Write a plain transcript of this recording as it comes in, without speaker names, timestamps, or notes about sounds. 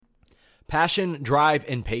Passion, drive,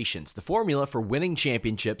 and patience. The formula for winning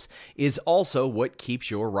championships is also what keeps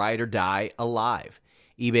your ride or die alive.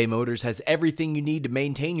 eBay Motors has everything you need to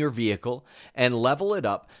maintain your vehicle and level it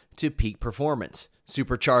up to peak performance.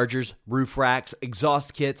 Superchargers, roof racks,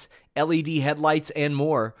 exhaust kits, LED headlights, and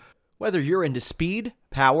more. Whether you're into speed,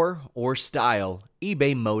 power, or style,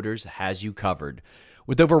 eBay Motors has you covered.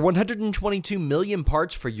 With over 122 million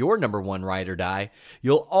parts for your number one ride or die,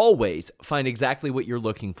 you'll always find exactly what you're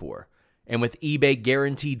looking for. And with eBay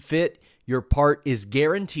Guaranteed Fit, your part is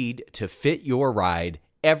guaranteed to fit your ride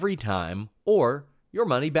every time or your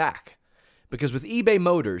money back. Because with eBay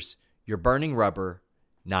Motors, you're burning rubber,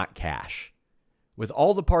 not cash. With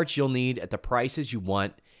all the parts you'll need at the prices you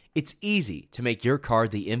want, it's easy to make your car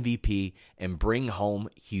the MVP and bring home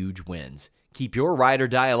huge wins. Keep your ride or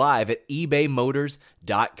die alive at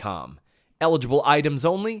ebaymotors.com. Eligible items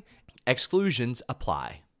only. Exclusions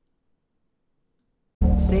apply.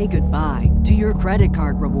 Say goodbye to your credit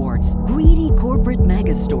card rewards. Greedy corporate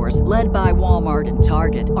mega stores, led by Walmart and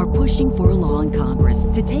Target, are pushing for a law in Congress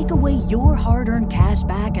to take away your hard-earned cash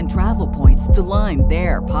back and travel points to line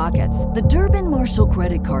their pockets. The Durbin-Marshall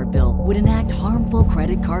credit card bill would enact harmful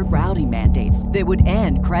credit card routing mandates that would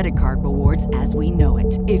end credit card rewards as we know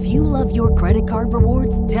it. If you love your credit card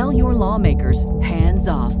rewards, tell your lawmakers, hands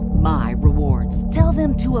off my rewards. Tell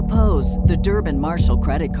them to oppose the Durbin-Marshall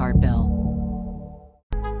credit card bill.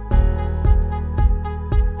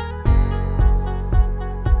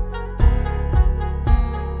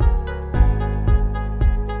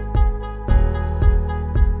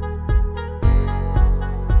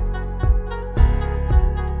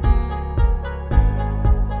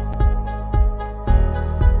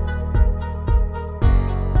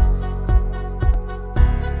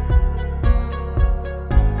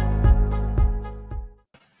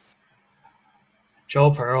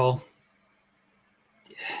 Joel Pearl.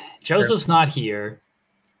 Joseph's not here.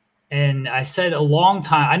 And I said a long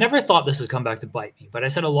time, I never thought this would come back to bite me, but I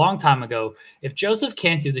said a long time ago, if Joseph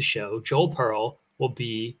can't do the show, Joel Pearl will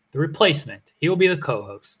be the replacement. He will be the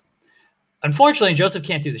co-host. Unfortunately, Joseph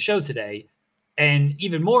can't do the show today. And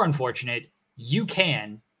even more unfortunate, you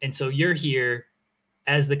can. And so you're here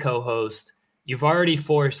as the co-host. You've already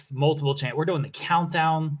forced multiple changes. We're doing the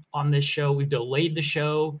countdown on this show. We've delayed the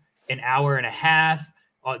show an hour and a half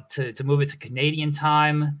to move it to Canadian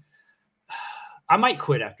time. I might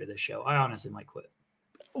quit after this show. I honestly might quit.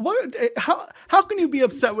 What? How can you be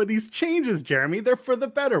upset with these changes, Jeremy? They're for the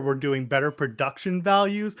better. We're doing better production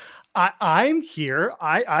values. I'm here.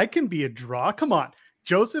 I can be a draw. Come on.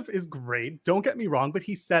 Joseph is great. Don't get me wrong, but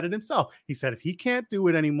he said it himself. He said, if he can't do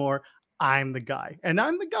it anymore, I'm the guy. And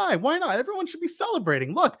I'm the guy. Why not? Everyone should be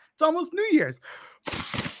celebrating. Look, it's almost New Year's.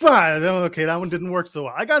 Okay, that one didn't work so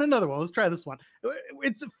well. I got another one. Let's try this one.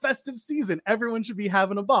 It's a festive season. Everyone should be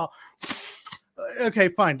having a ball. Okay,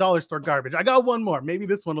 fine. Dollar store garbage. I got one more. Maybe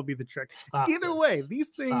this one will be the trick. Stop Either this. way, these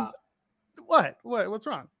things. Stop. What's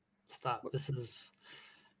wrong? Stop.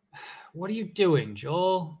 What are you doing,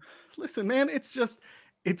 Joel? Listen, man, it's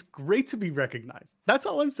great to be recognized. That's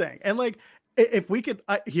all I'm saying. And like, if we could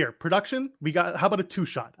here, production, how about a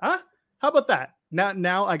 2-shot? Huh? How about that?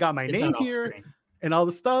 Now I got my name here and all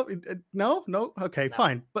the stuff. No. Okay, no.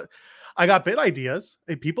 Fine. But I got bit ideas.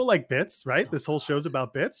 People like bits, right? This whole show's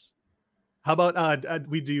about bits. How about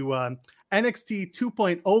we do NXT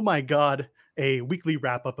 2.0? Oh my God, a weekly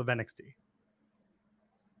wrap up of NXT.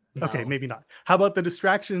 No. Okay, maybe not. How about the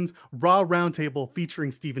Distractions Raw Roundtable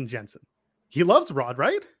featuring Steven Jensen? He loves Rod,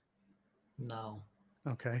 right? No.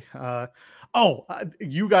 Okay.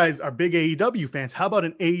 You guys are big AEW fans. How about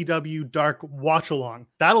an AEW Dark watch along?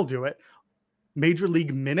 That'll do it. Major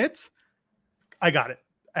League Minutes. I got it.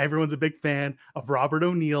 Everyone's a big fan of Robert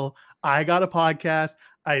O'Neill. I got a podcast.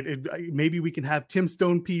 Maybe we can have Tim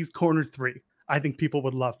Stone P's Corner 3. I think people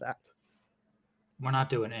would love that. We're not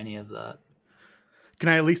doing any of that. Can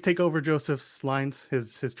I at least take over Joseph's lines,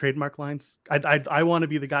 his trademark lines? I want to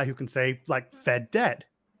be the guy who can say, like, Fed dead.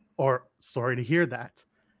 Or, sorry to hear that.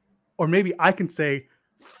 Or maybe I can say,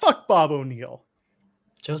 fuck Bob O'Neill.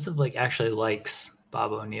 Joseph, actually likes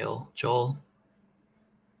Bob O'Neill. Joel?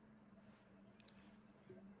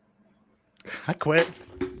 I quit.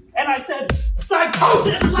 And I said,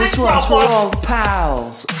 psychosis! This one's for all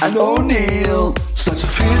pals. And O'Neill starts to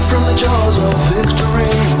feed from the jaws of victory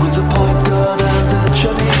with the pipe gun and the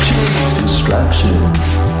chubby cheese. Distraction.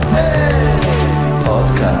 Hey!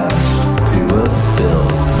 Podcast. Pure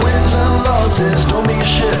filth. Wins and losses don't mean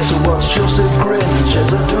shit. So watch Joseph grin and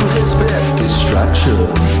Chesa do his bit. Distraction.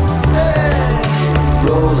 Hey!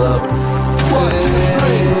 Roll up. 1, 2,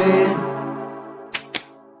 3.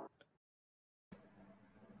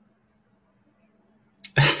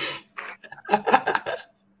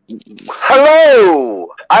 Hello,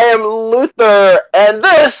 I am Luther, and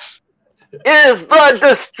this is The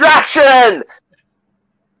Distraction.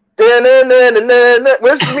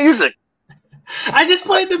 Where's the music? I just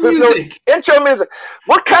played the music. No intro music.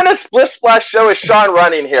 What kind of split splash show is Sean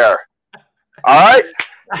running here? All right.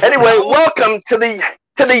 Anyway, welcome to the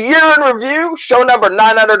year in review, show number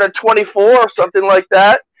 924 or something like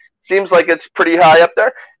that. Seems like it's pretty high up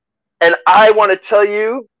there. And I want to tell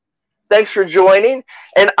you, thanks for joining.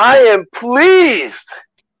 And I am pleased,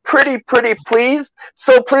 pretty pleased,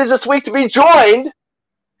 so pleased this week to be joined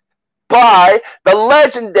by the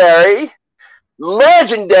legendary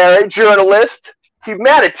journalist,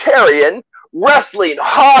 humanitarian, wrestling,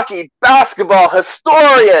 hockey, basketball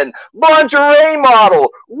historian, lingerie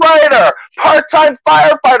model, writer, part-time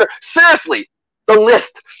firefighter. Seriously, the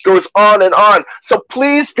list goes on and on. So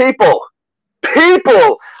please, people,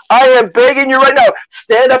 I am begging you right now,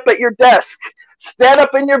 stand up at your desk, stand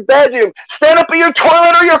up in your bedroom, stand up in your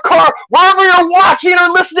toilet or your car, wherever you're watching or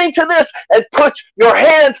listening to this, and put your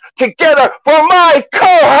hands together for my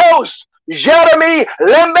co-host, Jeremy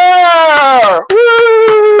Lambert.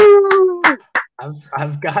 Woo!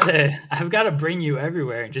 I've got to bring you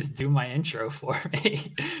everywhere and just do my intro for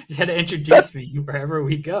me. You got to introduce me wherever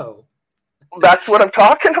we go. That's what I'm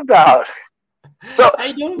talking about. So, how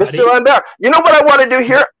you doing, Mr. Lambert, you know what I want to do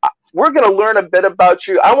here? We're going to learn a bit about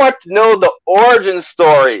you. I want to know the origin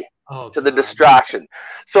story to The Distraction.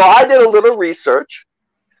 So I did a little research.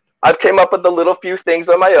 I've came up with a few things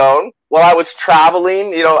on my own while I was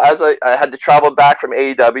traveling, as I had to travel back from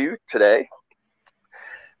AEW today.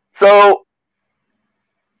 So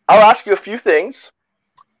I'll ask you a few things,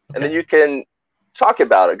 and then you can talk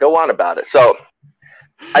about it, go on about it. So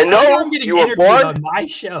I know you were born on my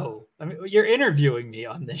show. I mean, you're interviewing me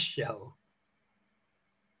on this show.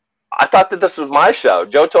 I thought that this was my show.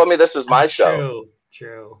 Joe told me this was my show.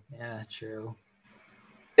 True. Yeah, true.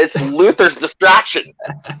 It's Luther's Distraction.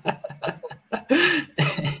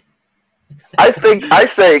 I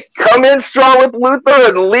say come in strong with Luther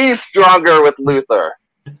and leave stronger with Luther.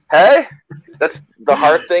 Hey? That's the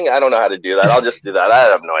hard thing. I don't know how to do that. I'll just do that. I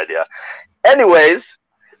have no idea. Anyways,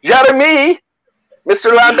 Jeremy,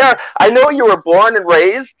 Mr. Lambert, I know you were born and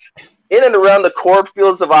raised in and around the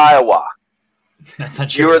cornfields of Iowa. That's not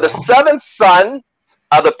true. You were the seventh son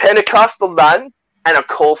of a Pentecostal nun and a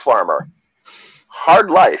coal farmer.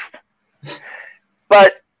 Hard life.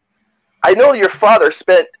 But I know your father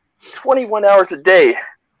spent 21 hours a day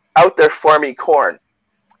out there farming corn.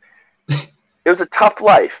 It was a tough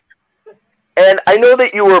life. And I know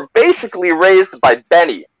that you were basically raised by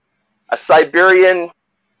Benny, a Siberian,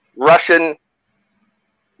 Russian,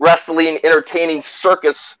 wrestling, entertaining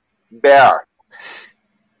circus bear.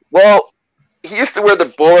 Well, he used to wear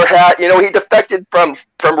the bowler hat. He defected from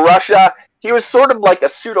Russia. He was sort of like a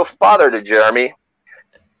pseudo-father to Jeremy.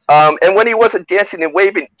 And when he wasn't dancing and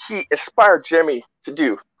waving, he inspired Jeremy to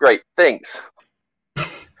do great things.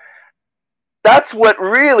 That's what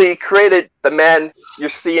really created the man you're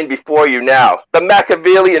seeing before you now. The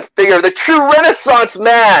Machiavellian figure, the true Renaissance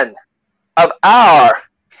man of our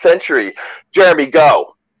century. Jeremy,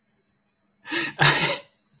 go.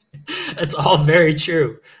 That's all very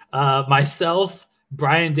true. Myself,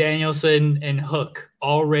 Bryan Danielson, and Hook,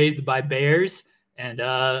 all raised by bears, and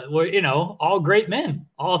we're all great men,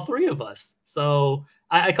 all three of us. So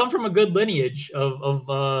I come from a good lineage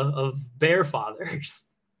of bear fathers.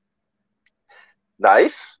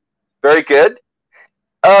 Nice, very good.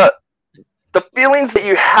 The feelings that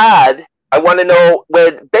you had, I want to know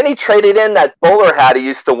when Benny traded in that bowler hat he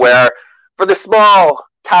used to wear for the small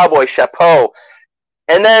cowboy chapeau.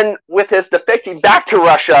 And then with his defecting back to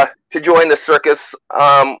Russia to join the circus,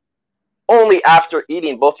 only after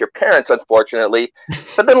eating both your parents, unfortunately.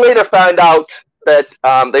 But then later found out that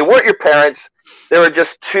they weren't your parents. They were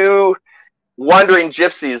just two wandering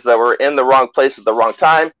gypsies that were in the wrong place at the wrong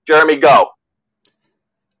time. Jeremy, go.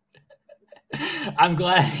 I'm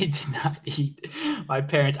glad he did not eat my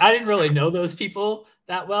parents. I didn't really know those people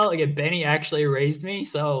that well. Again, Benny actually raised me,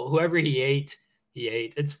 so whoever he ate.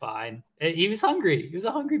 It's fine. He was hungry. He was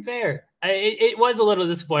a hungry bear. It was a little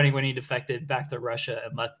disappointing when he defected back to Russia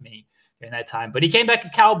and left me during that time. But he came back a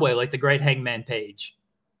cowboy like the great Hangman Page.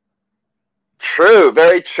 True.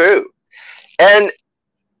 Very true. And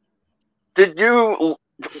did you,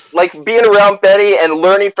 like being around Benny and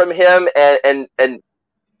learning from him and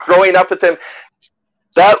growing up with him,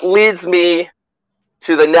 that leads me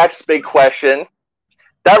to the next big question.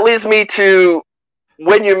 That leads me to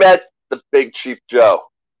when you met the Big Chief Joe.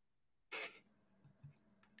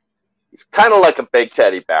 He's kind of like a big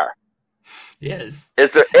teddy bear. Yes.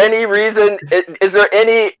 Is there any reason? Is there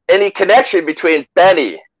any connection between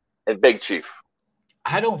Benny and Big Chief?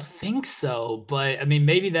 I don't think so, but I mean,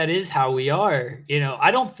 maybe that is how we are.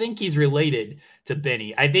 I don't think he's related to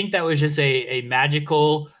Benny. I think that was just a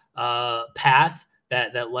magical path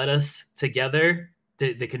that led us together.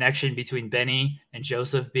 The connection between Benny and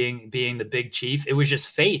Joseph being the Big Chief. It was just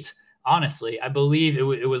fate. Honestly, I believe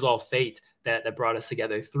it was all fate that brought us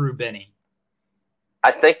together through Benny.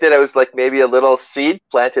 I think that it was like maybe a little seed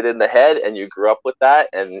planted in the head, and you grew up with that,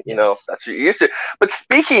 and that's what you're used to. But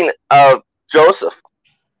speaking of Joseph,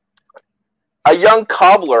 a young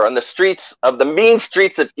cobbler on the mean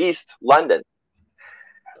streets of East London.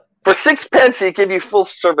 For 6 pence, he'd give you full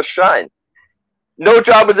service shine. No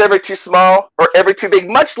job was ever too small or ever too big,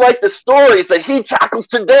 much like the stories that he tackles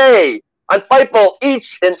today on Fightful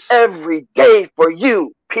each and every day for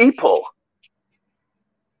you people.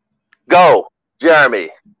 Go,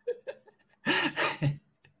 Jeremy.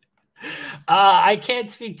 I can't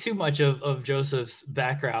speak too much of Joseph's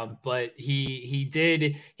background, but he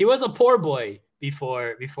was a poor boy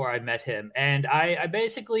before I met him. And I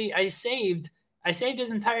saved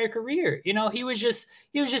his entire career. He was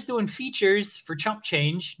just doing features for chump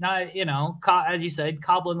change, not, as you said,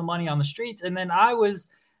 cobbling the money on the streets. And then I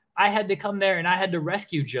had to come there and I had to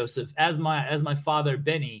rescue Joseph as my father,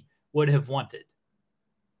 Benny, would have wanted.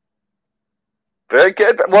 Very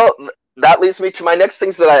good. Well, that leads me to my next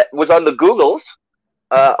things that I was on the Googles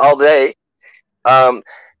all day. And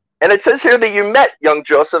it says here that you met young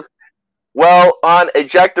Joseph on a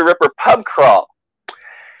Jack the Ripper pub crawl.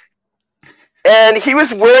 And he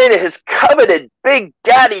was wearing his coveted Big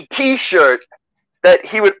Daddy t-shirt that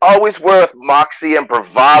he would always wear with moxie and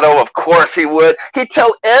bravado. Of course he would. He'd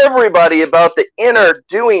tell everybody about the inner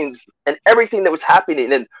doings and everything that was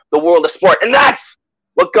happening in the world of sport. And that's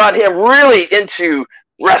what got him really into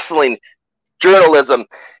wrestling journalism.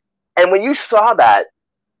 And when you saw that,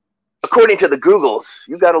 according to the Googles,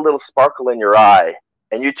 you got a little sparkle in your eye,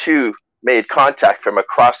 and you too made contact from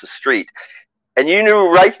across the street. And you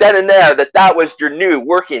knew right then and there that was your new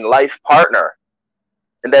working life partner,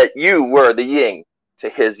 and that you were the yin to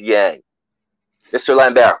his yang. Mr.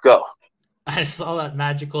 Lambert, go. I saw that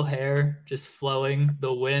magical hair just flowing,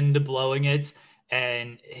 the wind blowing it,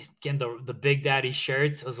 and again, the Big Daddy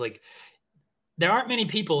shirts. I was like, there aren't many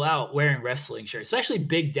people out wearing wrestling shirts, especially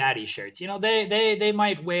Big Daddy shirts. They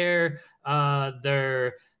might wear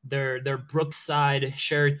their Brookside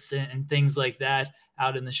shirts and things like that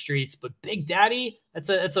out in the streets, but Big Daddy, that's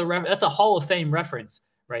a Hall of Fame reference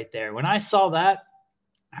right there. When I saw that,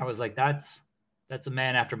 I was like, that's a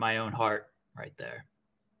man after my own heart right there.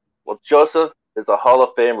 Well, Joseph is a Hall of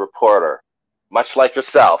Fame reporter, much like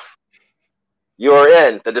yourself. You're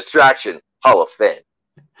in the Distraction Hall of Fame.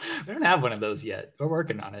 We don't have one of those yet. We're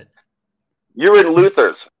working on it. You're in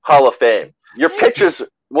Luther's Hall of Fame. Your pictures,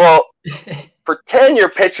 pretend your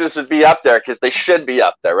pictures would be up there because they should be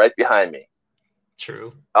up there right behind me.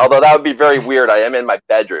 True. Although that would be very weird. I am in my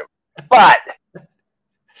bedroom. But,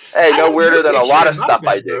 hey, no weirder than a lot of stuff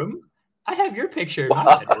I do. I have your picture in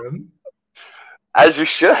my bedroom. As you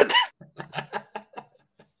should.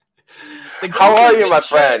 How are you, my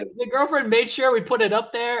friend? The girlfriend made sure we put it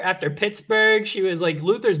up there after Pittsburgh. She was like,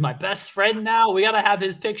 Luther's my best friend now. We got to have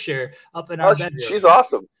his picture up in our bedroom. She's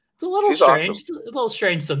awesome. It's a little strange. Awesome. It's a little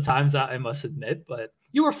strange sometimes, I must admit, but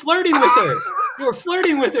you were flirting with her. You were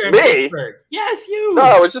flirting with her in Pittsburgh. Yes, you. No,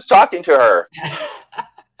 I was just talking to her.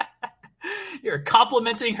 You're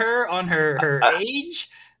complimenting her on her age.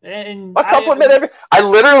 And I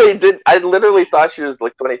literally thought she was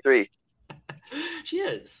like 23. She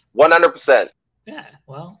is 100%. Yeah,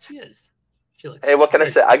 well, she is. She looks. Hey, what can I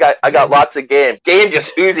say? I got lots of game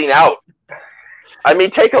just oozing out. I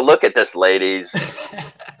mean, take a look at this, ladies.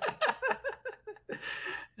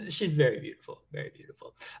 She's very beautiful, very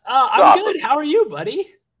beautiful. I'm awesome. Good. How are you,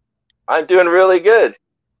 buddy? I'm doing really good.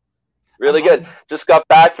 Really good. Just got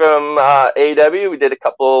back from AEW. We did a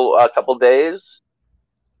couple days,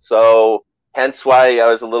 so hence why I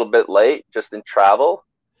was a little bit late, just in travel.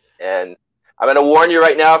 And I'm going to warn you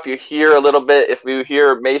right now, if you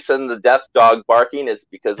hear Mason the Death Dog barking, it's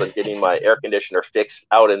because I'm getting my air conditioner fixed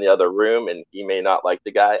out in the other room, and he may not like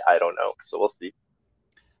the guy. I don't know. So we'll see.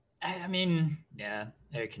 I mean, yeah,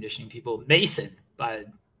 air conditioning people. Mason, by a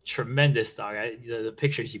tremendous dog. The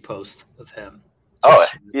pictures you post of him. Oh,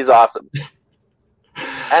 he's awesome.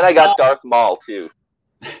 And I got Darth Maul, too.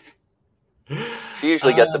 She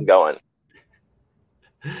usually gets him going.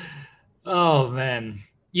 Oh, man.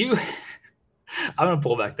 I'm going to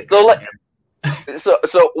pull back the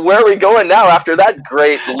So where are we going now after that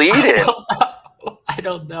great lead-in? I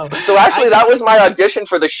don't know. So actually, that was my audition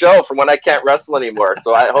for the show from when I can't wrestle anymore.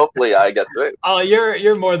 So hopefully I get through. Oh,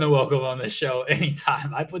 you're more than welcome on this show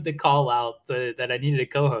anytime. I put the call out that I needed a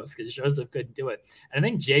co-host because Joseph couldn't do it. And I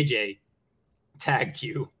think JJ tagged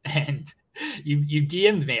you and you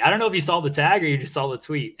DM'd me. I don't know if you saw the tag or you just saw the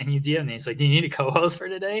tweet, and you DM'd me. It's like, do you need a co-host for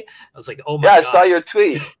today? I was like, oh my God. I saw your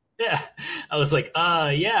tweet. Yeah, I was like,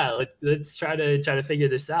 yeah, let's try to figure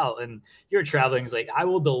this out. And you're traveling. It's like, I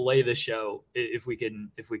will delay the show if we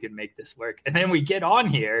can make this work. And then we get on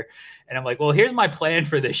here, and I'm like, well, here's my plan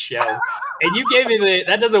for this show. And you gave me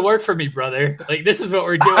that doesn't work for me, brother. Like, this is what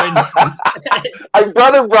we're doing. I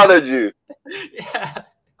brothered you. Yeah.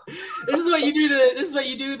 This is what you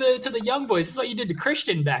do to the young boys. This is what you did to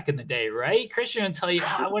Christian back in the day, right? Christian would tell you,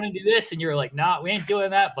 I want to do this, and you're like, nah, we ain't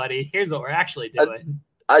doing that, buddy. Here's what we're actually doing.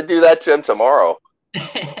 I'd do that to him tomorrow.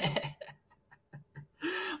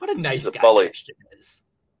 What a nice guy bully. Christian is.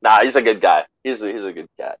 Nah, he's a good guy. He's a good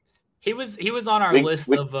cat. He was on our list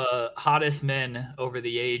of hottest men over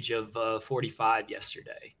the age of 45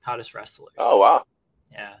 yesterday. Hottest wrestlers. Oh wow.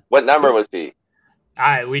 Yeah. What number was he?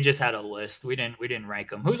 We just had a list. We didn't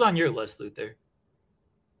rank them. Who's on your list, Luther?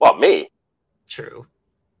 Well, me. True.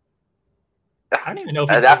 I don't even know if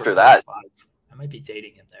he's and after over that, 45. I might be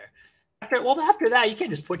dating him there. After that, you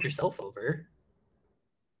can't just put yourself over.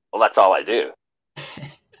 Well, that's all I do.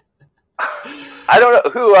 I don't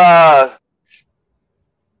know who. I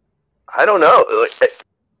don't know.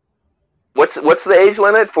 What's the age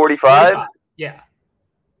limit? 45? Yeah.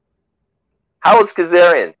 How old's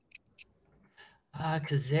Kazarian?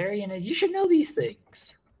 Kazarian is. You should know these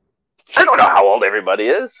things. I don't know how old everybody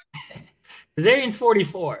is. Kazarian's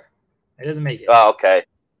 44. It doesn't make it. Oh, okay.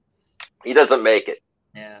 He doesn't make it.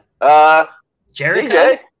 Yeah. Jericho.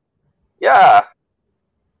 DJ? Yeah.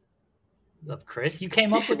 Love Chris. You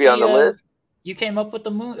came up should with be on the list. You came up with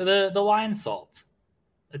the lion salt.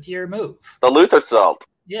 That's your move. The Luther salt.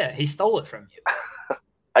 Yeah, he stole it from you.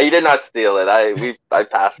 He did not steal it. I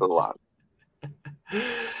passed it along.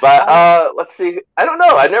 But let's see. I don't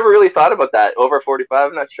know. I never really thought about that. Over 45,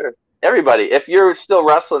 I'm not sure. Everybody, if you're still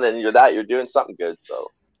wrestling and you're doing something good.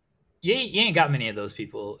 So you ain't got many of those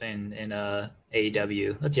people in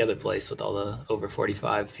AEW. That's the other place with all the over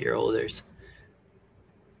 45-year-olders.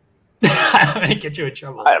 I'm gonna get you in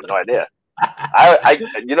trouble. I have no idea. I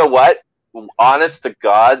you know what? Honest to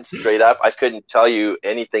God, straight up, I couldn't tell you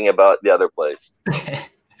anything about the other place.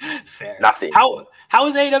 Fair. Nothing. How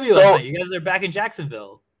was AEW last night? You guys are back in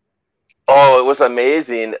Jacksonville. Oh, it was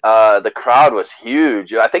amazing. The crowd was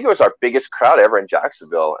huge. I think it was our biggest crowd ever in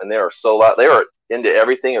Jacksonville, and they were so loud. They were into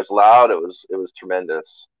everything. It was loud. It was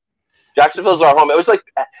tremendous. Jacksonville's our home.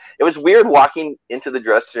 It was weird walking into the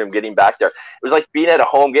dressing room, getting back there. It was like being at a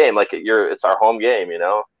home game. Like it's our home game. You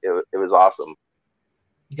know, it was awesome.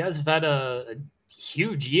 You guys have had a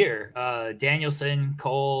huge year. Danielson,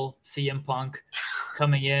 Cole, CM Punk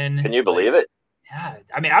coming in. Can you believe it? Yeah,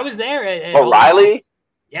 I mean, I was there. At O'Reilly.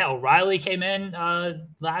 Yeah, O'Reilly came in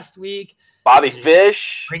last week. Bobby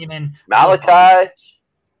Fish, bringing in Malachi.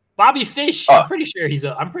 Bobby Fish. I'm pretty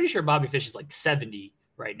sure Bobby Fish is like 70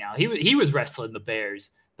 right now. He was wrestling the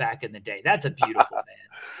Bears back in the day. That's a beautiful man.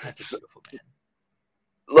 That's a beautiful man.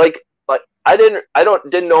 Like I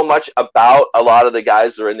didn't know much about a lot of the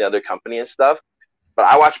guys that are in the other company and stuff, but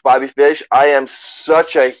I watched Bobby Fish. I am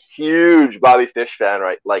such a huge Bobby Fish fan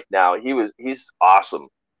like now. He's awesome.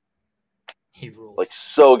 He rules. Like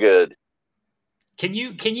so good. Can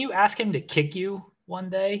you ask him to kick you one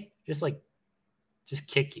day? Just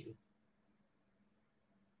kick you.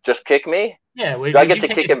 Just kick me? Yeah. Do I get to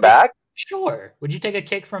kick him back? Sure. Would you take a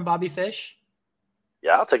kick from Bobby Fish?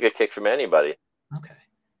 Yeah, I'll take a kick from anybody. Okay.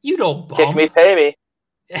 You don't bump. Kick me, pay me.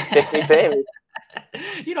 Kick me, pay me.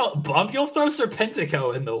 You don't bump. You'll throw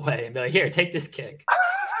Serpentico in the way and be like, here, take this kick.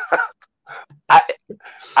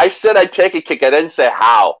 I said I'd take a kick. I didn't say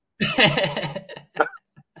how.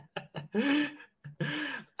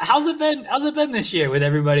 How's it been this year with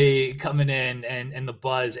everybody coming in and the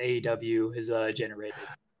buzz AEW has generated?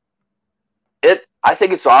 I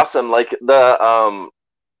think it's awesome. Like they're all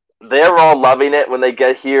loving it when they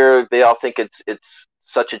get here. They all think it's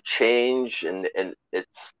such a change and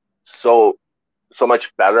it's so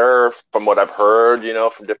much better from what I've heard,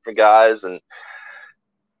 from different guys. And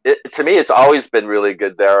to me, it's always been really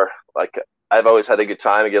good there. Like I've always had a good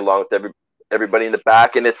time and get along with everybody in the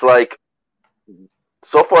back. And it's like,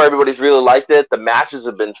 so far, everybody's really liked it. The matches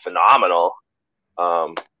have been phenomenal.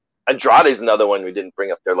 Andrade's another one we didn't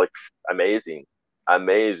bring up there. Like amazing.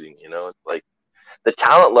 It's like the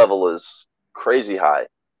talent level is crazy high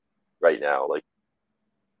right now. Like,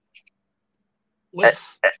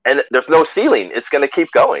 and there's no ceiling. It's going to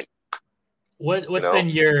keep going. What's been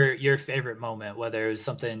your favorite moment, whether it was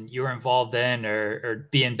something you were involved in or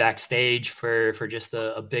being backstage for just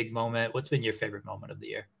a big moment? What's been your favorite moment of the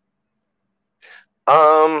year?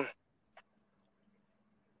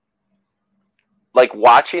 Like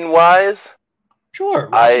watching wise? Sure.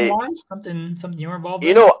 Watching wise, something you were involved in?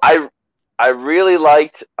 You know, I really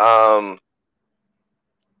liked when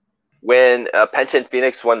Penta and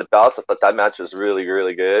Phoenix won the belts. I thought that match was really,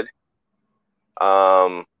 really good.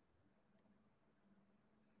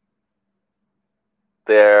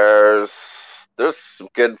 There's some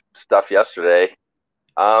good stuff yesterday.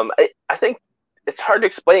 I think it's hard to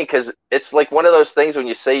explain because it's like one of those things when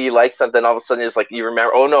you say you like something, all of a sudden it's like you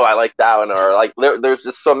remember, oh no, I like that one, or like there's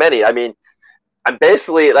just so many. I mean, I'm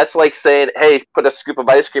basically, that's like saying, hey, put a scoop of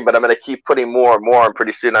ice cream, but I'm going to keep putting more and more, and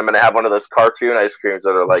pretty soon I'm going to have one of those cartoon ice creams that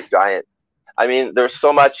are like giant. I mean, there's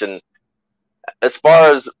so much, and as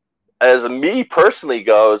far as me personally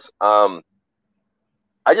goes,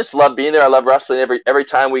 I just love being there. I love wrestling every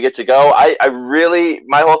time we get to go. I really,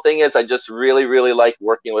 my whole thing is I just really, really like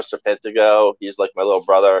working with Serpentico. He's like my little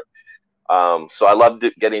brother. So I love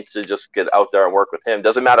getting to just get out there and work with him.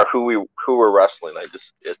 Doesn't matter who we're wrestling.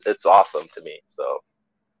 It's awesome to me. So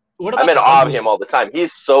I'm in awe of him all the time.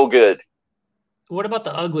 He's so good. What about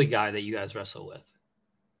the ugly guy that you guys wrestle with?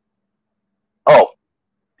 Oh,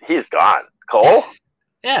 he's gone. Cole?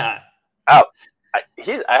 Yeah. Oh,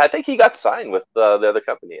 I think he got signed with the other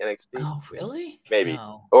company, NXT. Oh, really? Maybe.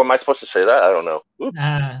 No. Or am I supposed to say that? I don't know.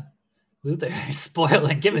 Luther,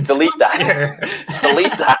 spoiling, giving delete that. Here.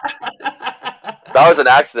 Delete that. That was an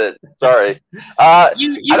accident. Sorry. I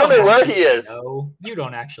don't know where he is. Know. You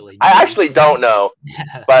don't actually know. I actually don't know.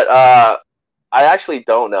 But I actually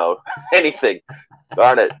don't know anything.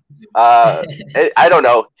 Darn it. I don't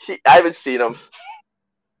know. I haven't seen him.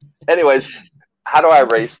 Anyways, how do I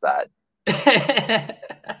erase that?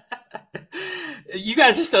 You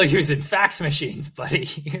guys are still using fax machines, buddy.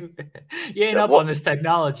 You ain't up on this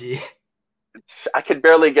technology. I could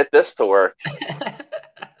barely get this to work. I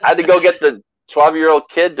had to go get the 12-year-old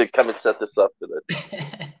kid to come and set this up for this.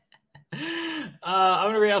 I'm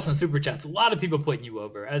going to read out some super chats. A lot of people putting you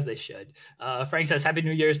over, as they should. Frank says, Happy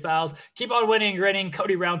New Year's, pals. Keep on winning and grinning.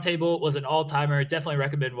 Cody Roundtable was an all-timer. Definitely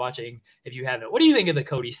recommend watching if you haven't. What do you think of the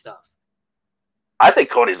Cody stuff? I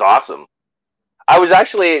think Cody's awesome. I was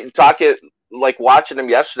actually watching him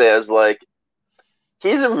yesterday. I was like,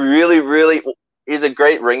 he's a really, really, he's a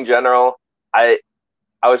great ring general. I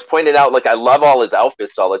was pointing out, like, I love all his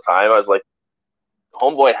outfits all the time. I was like,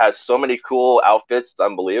 Homeboy has so many cool outfits. It's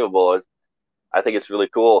unbelievable. I think it's really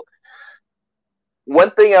cool.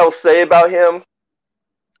 One thing I will say about him,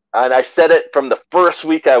 and I said it from the first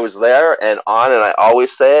week I was there and on, and I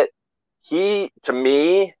always say it, he, to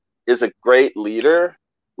me, is a great leader,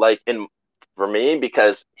 for me,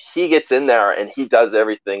 because he gets in there and he does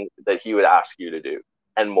everything that he would ask you to do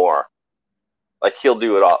and more. Like, he'll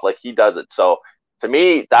do it all. Like, he does it. So to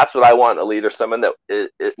me, that's what I want in a leader, someone that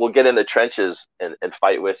it will get in the trenches and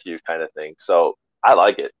fight with you kind of thing. So I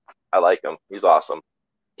like it. I like him. He's awesome.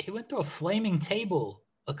 He went through a flaming table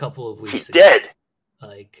a couple of weeks ago. He did.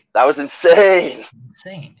 Like, that was insane.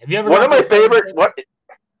 Insane. Have you ever? One of my favorite. What?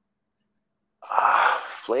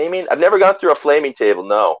 Flaming. I've never gone through a flaming table.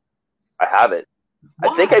 No, I haven't.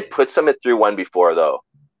 Why? I think I put someone through one before, though.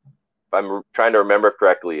 If I'm trying to remember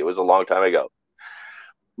correctly, it was a long time ago.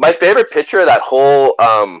 My favorite picture of that whole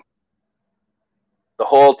the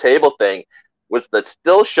whole table thing was the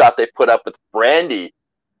still shot they put up with Brandy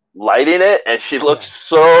lighting it, and she looked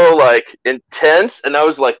so like intense, and I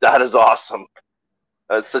was like, that is awesome.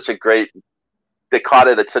 That's such a great, they caught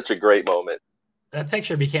it at such a great moment. That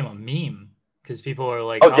picture became a meme because people were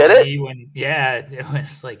like, oh, did it? It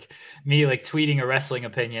was like me like tweeting a wrestling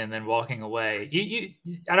opinion and then walking away.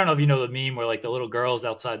 I don't know if you know the meme where like the little girl's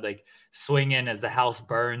outside like swinging as the house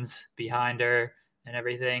burns behind her and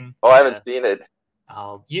everything. Oh, I haven't seen it.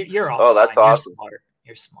 Oh, you're offline. Oh, that's awesome.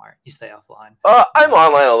 You're smart. You stay offline. I'm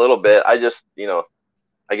online a little bit. I just,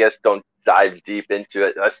 I guess don't dive deep into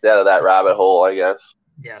it. I stay out of that rabbit hole, I guess.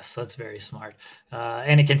 Yes, that's very smart.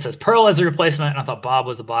 Anakin says, Pearl as a replacement, and I thought Bob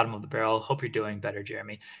was the bottom of the barrel. Hope you're doing better,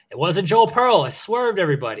 Jeremy. It wasn't Joel Pearl. I swerved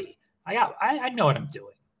everybody. I know what I'm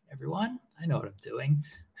doing, everyone. I know what I'm doing.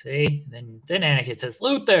 See? Then Anakin says,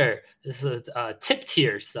 Luther. This is a tip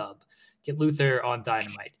tier sub. Get Luther on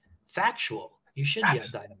Dynamite. Factual. You should be on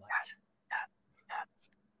Dynamite.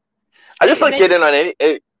 I just like getting on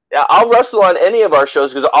any. I'll wrestle on any of our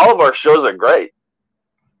shows because all of our shows are great.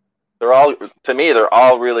 They're all, to me, they're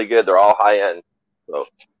all really good. They're all high end. So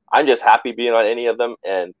I'm just happy being on any of them,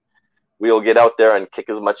 and we'll get out there and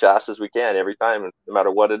kick as much ass as we can every time, no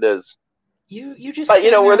matter what it is. You just. But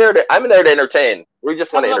we're there to. I'm there to entertain. We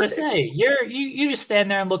just want to entertain. I was about to say you just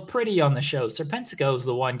stand there and look pretty on the show. Serpentico's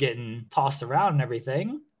the one getting tossed around and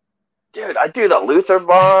everything. Dude, I do the Luther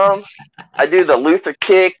bomb. I do the Luther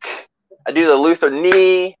kick. I do the Luther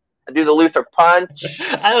knee. I do the Luther punch.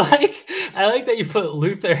 I like that you put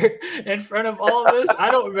Luther in front of all of this.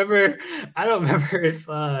 I don't remember if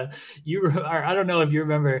you or I don't know if you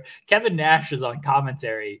remember Kevin Nash was on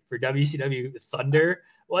commentary for WCW Thunder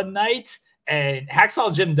one night, and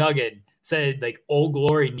Hacksaw Jim Duggan said like "Old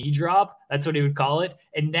Glory knee drop." That's what he would call it.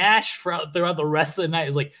 And Nash throughout the rest of the night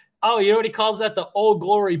was like, "Oh, you know what he calls that? The Old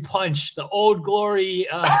Glory punch, the Old Glory,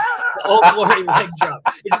 the Old Glory leg drop."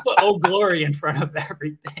 He just put Old Glory in front of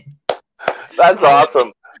everything. That's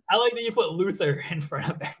awesome. I like that you put Luther in front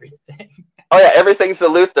of everything. Oh yeah, everything's the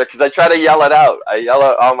Luther because I try to yell it out. I yell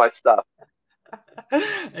out all my stuff.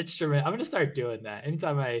 That's true, man. I'm gonna start doing that.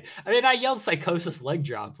 Anytime I yelled Psychosis leg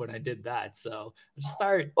drop when I did that. So I'll just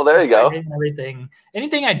start. Well, there you go. Everything,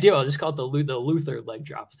 anything I do, I'll just call it the Luther leg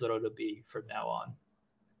drop. Is what it'll be from now on.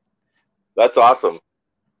 That's awesome.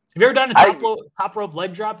 Have you ever done a top rope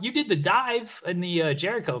leg drop? You did the dive in the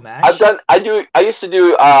Jericho match. I used to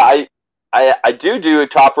do. I do a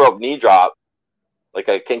top rope knee drop, like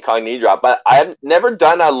a King Kong knee drop, but I've never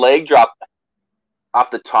done a leg drop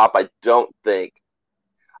off the top. I don't think.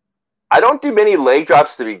 I don't do many leg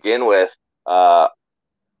drops to begin with. I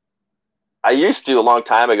used to a long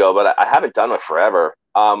time ago, but I haven't done it forever.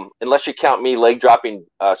 Unless you count me leg dropping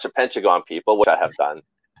Serpentico on people, which I have done.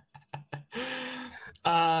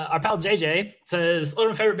 Our pal JJ says,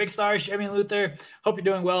 "Little favorite big stars, Jeremy and Luther. Hope you're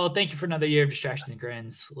doing well. Thank you for another year of distractions and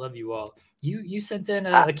grins. Love you all." You sent in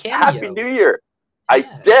a cameo. Happy New Year. Yeah. I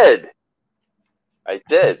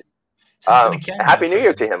did. Happy New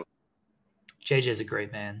Year to him. JJ's a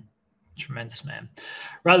great man. Tremendous man.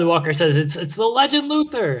 Riley Walker says it's the legend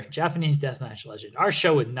Luther, Japanese deathmatch legend. Our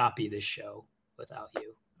show would not be this show without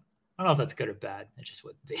you. I don't know if that's good or bad. It just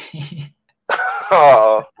wouldn't be.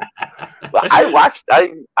 Oh, well, I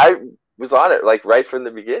was on it like right from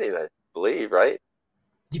the beginning, I believe, right?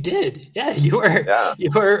 You did. Yeah, you were. Yeah.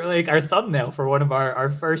 You were like our thumbnail for one of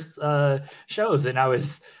our first shows, and I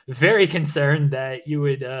was very concerned that you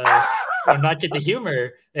would not get the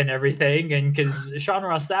humor and everything. And because Sean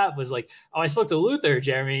Ross Sapp was like, "Oh, I spoke to Luther,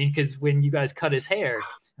 Jeremy, because when you guys cut his hair."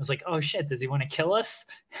 I was like, "Oh shit, does he want to kill us?"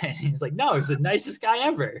 And he's like, "No, he's the nicest guy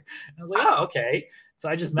ever." And I was like, "Oh, okay." So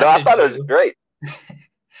I just messaged I thought it was great.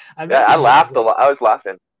 I laughed a lot. I was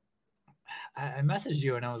laughing. I messaged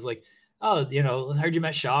you and I was like, "Oh, I heard you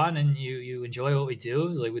met Sean and you enjoy what we do.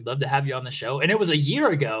 Like, we'd love to have you on the show." And it was a year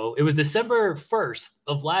ago. It was December 1st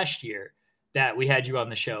of last year that we had you on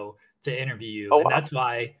the show to interview you. Oh, wow. And that's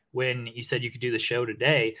why when you said you could do the show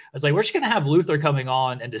today, I was like, we're just going to have Luther coming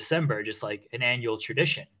on in December, just like an annual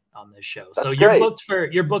tradition on this show. That's so great.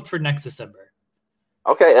 You're booked for next December.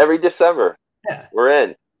 Okay. Every December. Yeah. We're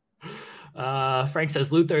in. Frank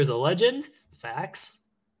says Luther is a legend. Facts.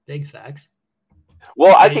 Big facts.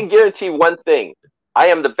 Well, I can guarantee one thing. I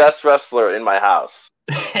am the best wrestler in my house.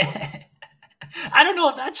 I don't know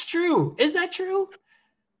if that's true. Is that true?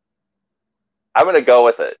 I'm going to go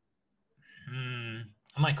with it.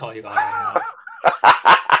 I might call you out on that.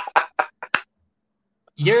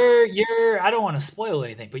 I don't want to spoil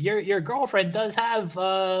anything, but your girlfriend does have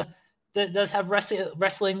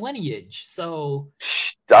wrestling lineage. So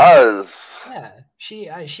she does. Yeah,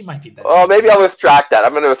 she might be better. Oh, maybe I'll retract that.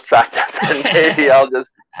 I'm going to retract that. Then maybe I'll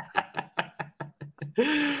just.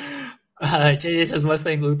 JJ says, "Must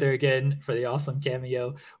thank Luther again for the awesome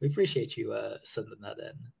cameo. We appreciate you sending that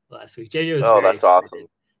in last week." JJ was very that's excited. Awesome.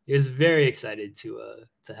 He was very excited to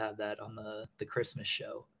have that on the Christmas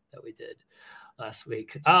show that we did last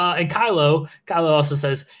week. And Kylo also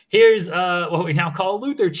says, "Here's what we now call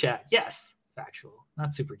Luther chat." Yes, factual,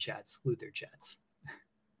 not super chats, Luther chats.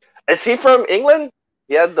 Is he from England?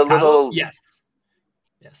 He had the Kylo? little. Yes.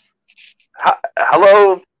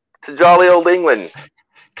 Hello to jolly old England.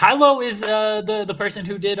 Kylo is the person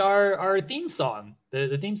who did our theme song,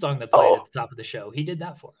 the theme song that played at the top of the show. He did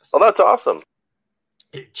that for us. Oh, that's awesome.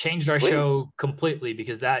 It changed our show completely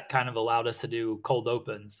because that kind of allowed us to do cold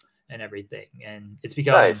opens and everything, and it's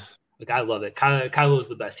become nice. Like, I love it. Kylo's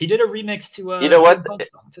the best. He did a remix to you know what?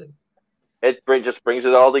 Song too. It just brings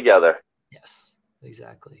it all together. Yes,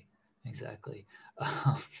 exactly.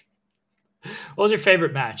 What was your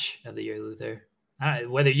favorite match of the year, Luther?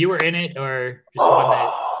 Whether you were in it or just one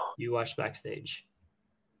that you watched backstage.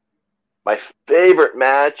 My favorite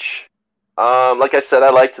match, like I said, I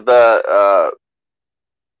liked the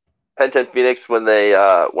Penta and Phoenix when they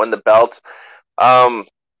won the belt.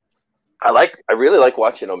 I really like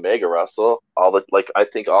watching Omega wrestle. I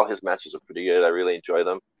think all his matches are pretty good. I really enjoy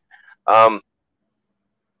them.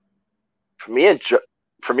 For me and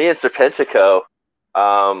Serpentico,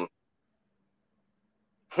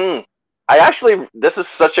 this is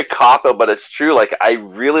such a cop-out, but it's true. Like, I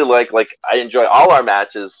really I enjoy all our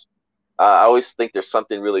matches. I always think there's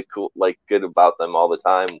something really cool, like good about them all the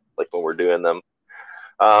time, like when we're doing them.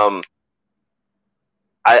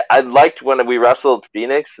 I liked when we wrestled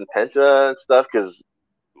Phoenix and Penta and stuff, because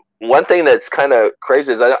one thing that's kind of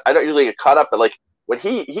crazy is I don't usually get caught up, but like when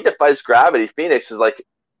he defies gravity, Phoenix is like,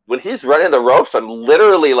 when he's running the ropes, I'm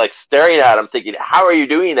literally like staring at him thinking, how are you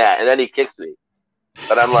doing that? And then he kicks me.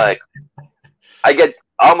 But I'm like, I get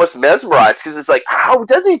almost mesmerized because it's like, how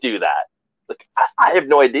does he do that? Like, I have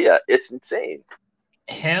no idea. It's insane.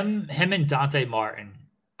 Him and Dante Martin,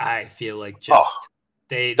 I feel like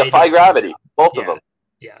they defy gravity, both of them.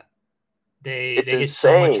 Yeah, they get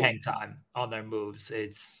so much hang time on their moves.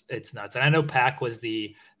 It's nuts. And I know Pac was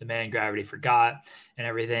the man gravity forgot and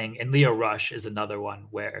everything. And Leo Rush is another one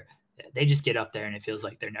where they just get up there and it feels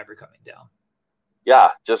like they're never coming down. Yeah,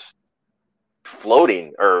 just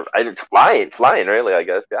floating or flying really, I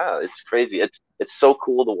guess. Yeah, it's crazy. It's so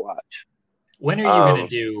cool to watch. When are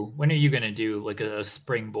you gonna do like a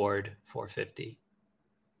springboard 450?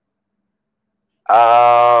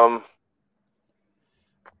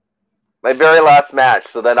 My very last match,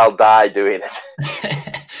 so then I'll die doing it.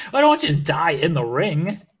 I don't want you to die in the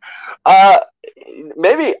ring.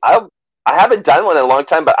 Maybe I haven't done one in a long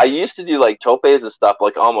time, but I used to do like topes and stuff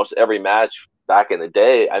like almost every match back in the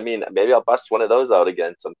day. I mean, maybe I'll bust one of those out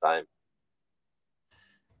again sometime.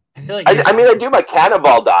 I feel like I do my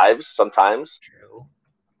cannonball dives sometimes. True.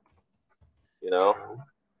 You know. True.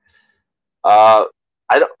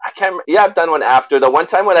 I can't. Yeah, I've done one after the one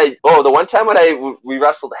time when we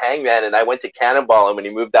wrestled Hangman and I went to Cannonball, and when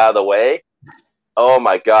he moved out of the way, oh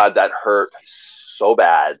my god, that hurt so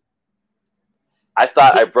bad. I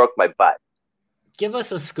thought I broke my butt. Give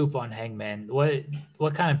us a scoop on Hangman.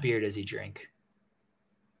 What kind of beer does he drink?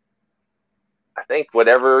 I think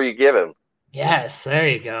whatever you give him. Yes, there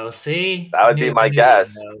you go. See, that would be my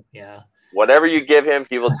guess. Yeah, whatever you give him,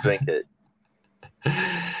 he will drink it.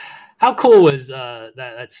 How cool was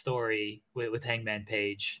that story with Hangman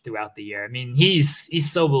Page throughout the year? I mean,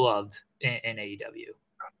 he's so beloved in AEW.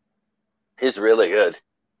 He's really good,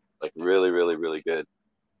 like really, really, really good.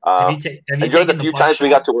 Have you enjoyed the few times we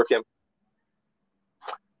got to work him.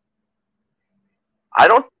 I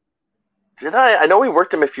know we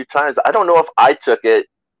worked him a few times. I don't know if I took it.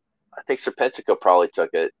 I think Serpentico probably took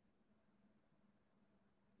it.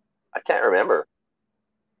 I can't remember.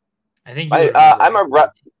 I think I'm a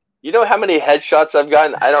rep. You know how many headshots I've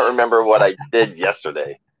gotten? I don't remember what I did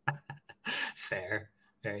yesterday. Fair,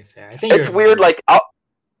 very fair. I think it's weird. Like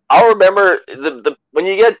I'll remember when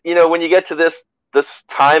you get to this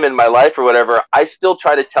time in my life or whatever. I still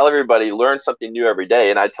try to tell everybody, learn something new every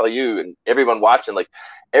day, and I tell you and everyone watching, like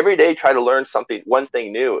every day try to learn one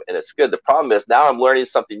thing new, and it's good. The problem is now I'm learning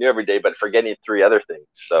something new every day, but forgetting 3 other things.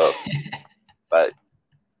 So, but.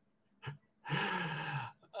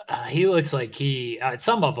 He looks like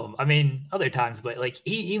some of them. I mean, other times, but like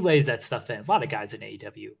he lays that stuff in. A lot of guys in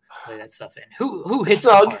AEW lay that stuff in. Who hits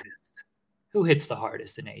the hardest? Who hits the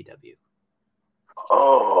hardest in AEW?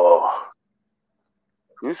 Oh,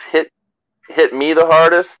 who's hit me the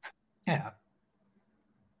hardest? Yeah,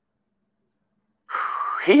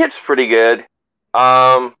 he hits pretty good.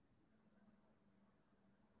 The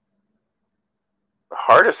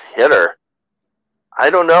hardest hitter, I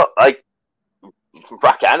don't know. Like.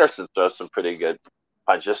 Brock Anderson throws some pretty good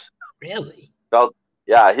punches. Really?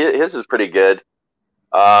 Yeah, his is pretty good.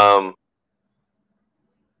 I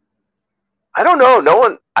don't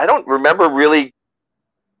know. I don't remember really.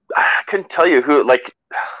 I couldn't tell you who. Like,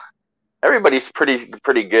 everybody's pretty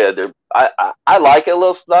good. I like it a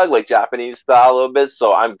little snug, like Japanese style a little bit,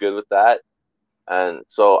 so I'm good with that. And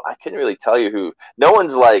so I couldn't really tell you who. No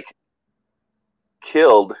one's like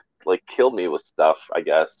killed me with stuff, I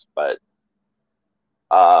guess, but.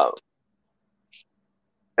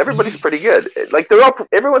 Everybody's pretty good. Like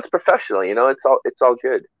everyone's professional, you know. It's all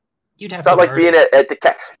good. It's not like being at the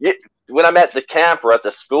camp. When I'm at the camp or at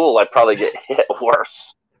the school, I probably get hit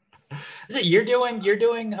worse. Is it you're doing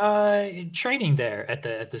training there at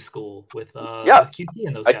the school with QT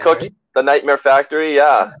and those guys? I coach right? the Nightmare Factory.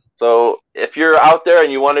 Yeah. So if you're out there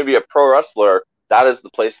and you want to be a pro wrestler, that is the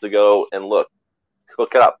place to go and look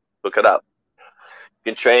it up.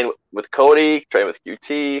 You can train with Cody, train with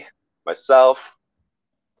QT, myself,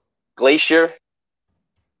 Glacier.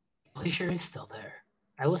 Glacier is still there.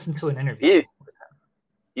 I listened to an interview with him.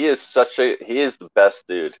 He is the best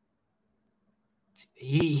dude.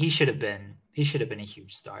 he should have been a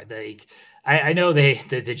huge star. Like I know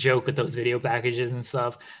the joke with those video packages and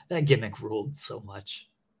stuff, that gimmick ruled so much.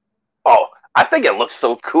 Oh, I think it looks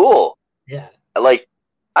so cool. Yeah. I like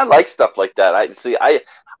stuff like that.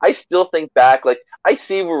 I still think back, like I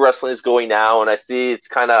see where wrestling is going now, and I see it's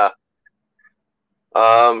kind of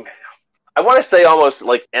I want to say almost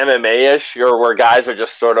like MMA-ish, or where guys are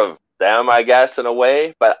just sort of them, I guess, in a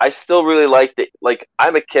way. But I still really like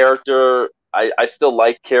I'm a character. I still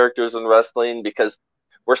like characters in wrestling because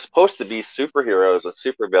we're supposed to be superheroes and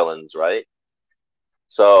supervillains, right?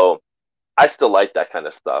 So I still like that kind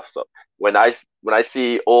of stuff. So when I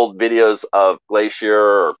see old videos of Glacier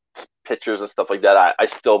or pictures and stuff like that, I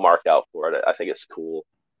still mark out for it. I think it's cool.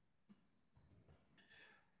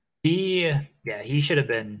 He should have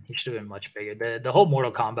been much bigger. The whole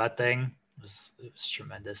Mortal Kombat thing was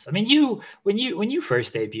tremendous. I mean, when you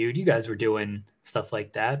first debuted, you guys were doing stuff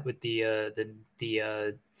like that with the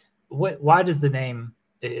why does the name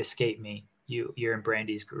escape me? You're in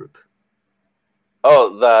Brandy's group.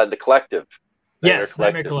 Oh, the Collective.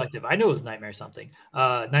 Nightmare Collective. I knew it was Nightmare something.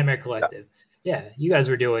 Nightmare Collective. Yeah, you guys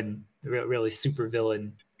were doing really super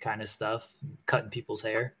villain kind of stuff, cutting people's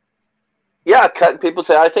hair. Yeah, cutting people's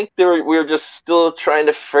hair. I think we were just still trying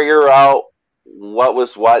to figure out what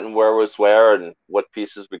was what and where was where and what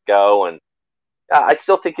pieces would go. And I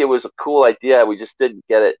still think it was a cool idea. We just didn't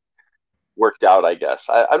get it worked out, I guess.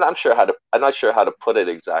 I'm not sure how to put it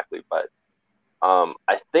exactly, but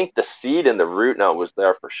I think the seed and the root note was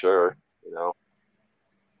there for sure. You know.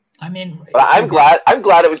 I mean, but I'm glad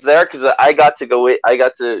it was there because I got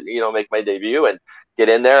to make my debut and get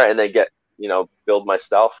in there and then build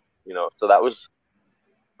myself. So that was,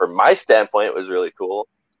 from my standpoint, it was really cool.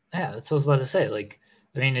 Yeah, that's what I was about to say. Like,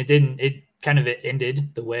 I mean, it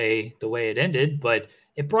ended the way it ended, but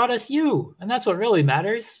it brought us you, and that's what really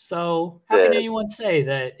matters. So how can anyone say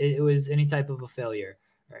that it was any type of a failure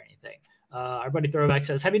or anything? Our buddy Throwback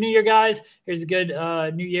says, Happy New Year, guys. Here's a good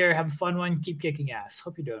New Year. Have a fun one. Keep kicking ass.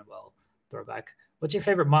 Hope you're doing well, Throwback. What's your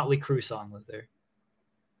favorite Motley Crue song, Luther?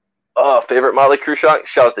 Oh, favorite Motley Crue song?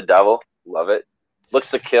 Shout at the Devil. Love it. Looks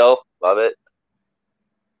to Kill. Love it.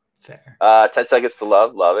 Fair. 10 Seconds to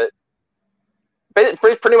Love. Love it.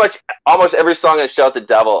 Pretty much almost every song in Shout at the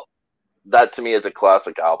Devil, that to me is a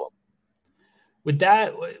classic album. Would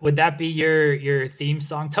that be your theme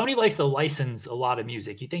song? Tony likes to license a lot of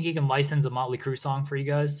music. You think he can license a Motley Crue song for you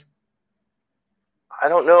guys? I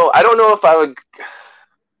don't know. I don't know if I would.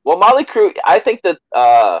 Well, Motley Crue, I think that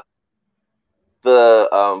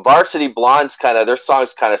the Varsity Blondes their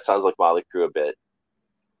songs kind of sounds like Motley Crue a bit.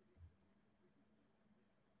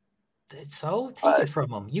 So take it from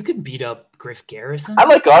them. You can beat up Griff Garrison. I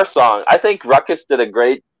like our song. I think Ruckus did a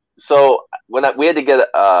great. So when we had to get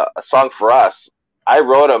a song for us, I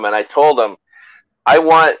wrote him and I told him I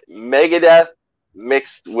want Megadeth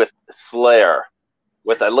mixed with Slayer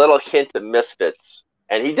with a little hint of Misfits,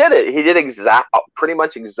 and he did it. He did pretty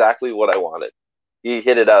much exactly what I wanted. He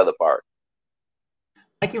hit it out of the park.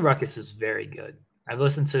 Mikey Ruckus is very good. I've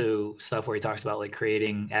listened to stuff where he talks about like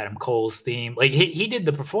creating Adam Cole's theme. Like he did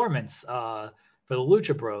the performance for the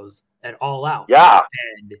Lucha Bros at All Out. Yeah,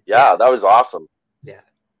 that was awesome. Yeah,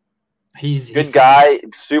 he's good guy,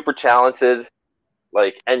 super talented,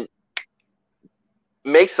 and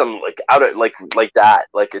makes them out of like that.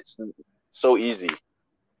 Like it's so easy.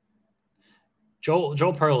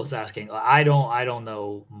 Joel Pearl is asking. I don't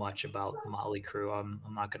know much about Motley Crue. I'm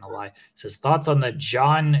not gonna lie. It says thoughts on the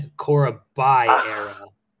John Corabi era.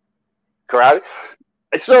 Corabi.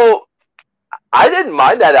 So I didn't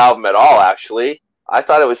mind that album at all. Actually, I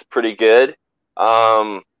thought it was pretty good.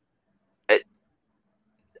 It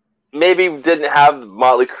maybe didn't have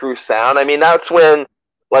Motley Crue sound. I mean, that's when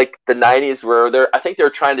the '90s were there. I think they were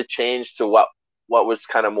trying to change to what was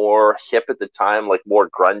kind of more hip at the time, like more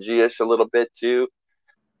grungy-ish a little bit too.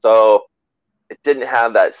 So it didn't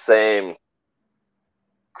have that same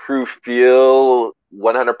Crue feel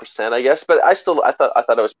 100%, I guess. But I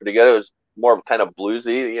thought it was pretty good. It was more kind of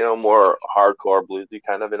bluesy, more hardcore bluesy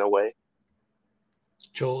kind of in a way.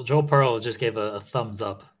 Joel Pearl just gave a thumbs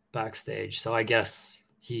up backstage, so I guess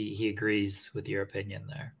he agrees with your opinion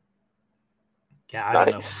there. Yeah, I don't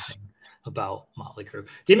know anything about Motley Crue.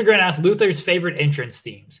 Demon Grant asked Luther's favorite entrance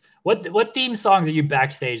themes. What theme songs are you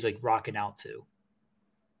backstage rocking out to?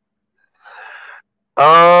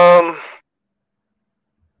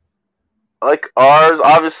 Like ours,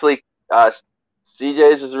 obviously,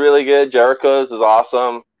 CJ's is really good. Jericho's is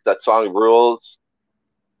awesome. That song rules.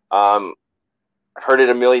 I've heard it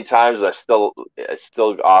a million times. It's still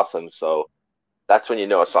awesome. So that's when you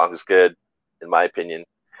know a song is good, in my opinion.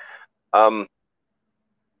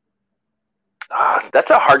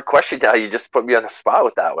 That's a hard question now. You just put me on the spot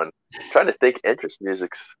with that one. I'm trying to think entrance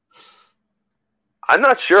musics. I'm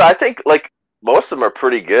not sure. I think like most of them are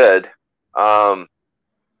pretty good. I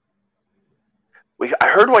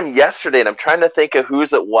heard one yesterday, and I'm trying to think of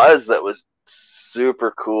whose it was that was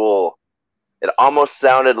super cool. It almost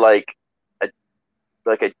sounded like a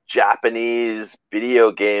Japanese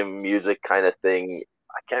video game music kind of thing.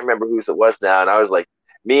 I can't remember whose it was now, and I was like,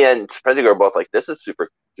 me and Serpentico are both like, this is super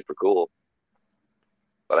super cool,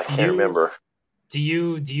 but I can't remember. Do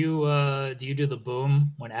you do the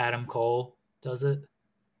boom when Adam Cole does it?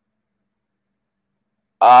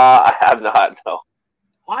 I have not. No.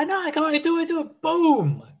 Why not? Come on, do it.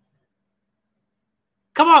 Boom.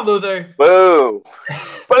 Come on, Luther. Boom.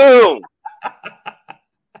 Boom.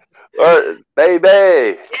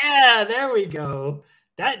 Baby. Yeah, there we go.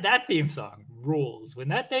 That theme song rules. When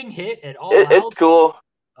that thing hit at all, it's cool.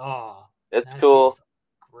 Oh, it's cool.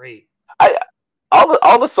 Great.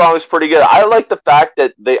 All the songs pretty good. I like the fact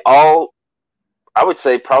that they all, I would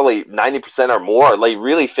say probably 90% or more, like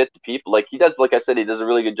really fit the people. Like he does, like I said, he does a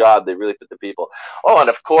really good job. They really fit the people. Oh, and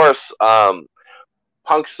of course,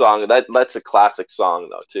 Punk's song, that's a classic song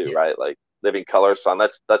though too, right? Like Living Color song.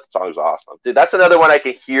 That song's awesome, dude. That's another one I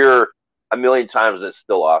could hear a million times and it's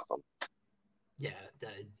still awesome. Yeah,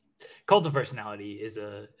 Cult of Personality is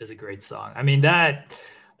a great song. I mean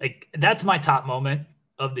that's my top moment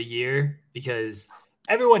of the year because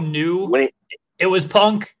everyone knew it was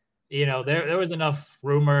Punk. You know, there was enough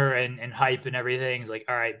rumor and hype and everything. It's like,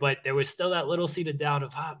 all right, but there was still that little seed of doubt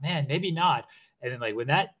of, man, maybe not. And then like when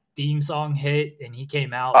that theme song hit and he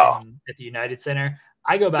came out at the United Center,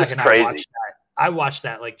 I go back and I watch that. I watch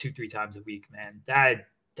that like 2-3 times a week, man. That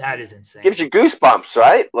is insane. Gives you goosebumps,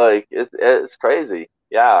 right? Like it's crazy.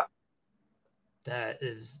 Yeah. That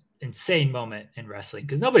is insane moment in wrestling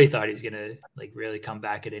because nobody thought he was gonna like really come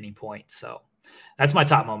back at any point. So that's my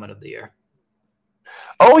top moment of the year.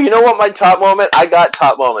 Oh, you know what? My top moment? I got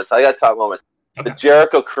top moments. Okay. The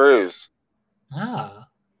Jericho Cruise.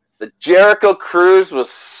 The Jericho Cruise was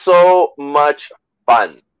so much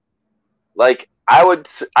fun. Like I'd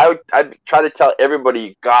try to tell everybody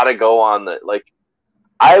you gotta go on the like.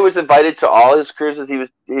 I was invited to all his cruises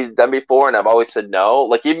he's done before, and I've always said no.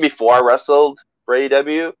 Like even before I wrestled for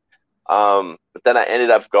AEW, but then I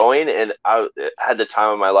ended up going, and I had the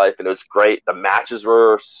time of my life, and it was great. The matches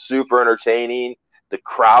were super entertaining. The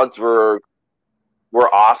crowds were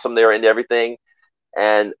awesome. They were into everything.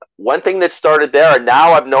 And one thing that started there, and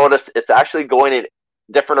now I've noticed it's actually going in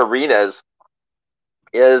different arenas,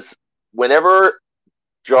 is whenever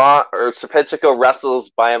John or Serpentico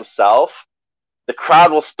wrestles by himself, the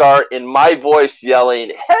crowd will start in my voice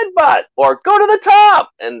yelling headbutt or go to the top.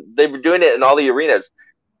 And they were doing it in all the arenas.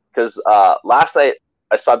 Because last night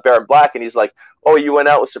I saw Baron Black and he's like, oh, you went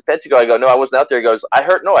out with Serpentico? I go, no, I wasn't out there. He goes, I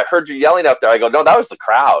heard you yelling out there. I go, no, that was the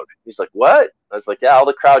crowd. He's like, what? I was like, yeah, all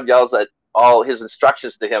the crowd yells at all his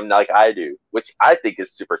instructions to him like I do, which I think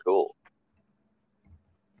is super cool.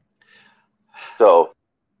 So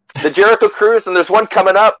the Jericho Cruise, and there's one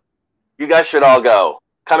coming up. You guys should all go.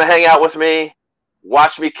 Come and hang out with me.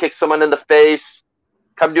 Watch me kick someone in the face.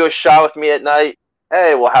 Come do a shot with me at night.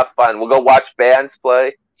 Hey, we'll have fun. We'll go watch bands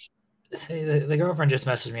play. Say the girlfriend just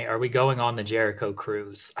messaged me. Are we going on the Jericho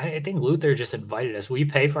Cruise? I think Luther just invited us. Will you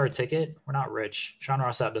pay for our ticket? We're not rich. Sean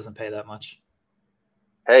Ross Sapp doesn't pay that much.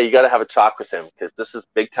 Hey, you got to have a talk with him because this is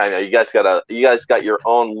big time now. You guys got your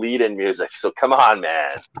own lead-in music. So come on,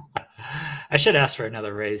 man. I should ask for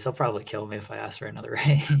another raise. He'll probably kill me if I ask for another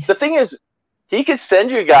raise. The thing is, he could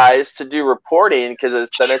send you guys to do reporting because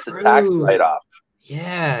then it's a tax write-off.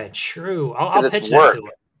 Yeah, true. I'll pitch that to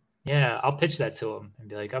him. Yeah, I'll pitch that to him and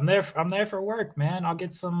be like, I'm there for work, man. I'll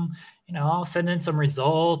get some, I'll send in some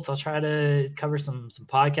results. I'll try to cover some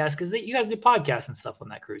podcasts because you guys do podcasts and stuff on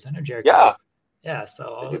that cruise. I know Jericho. Yeah.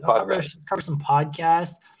 So I'll cover some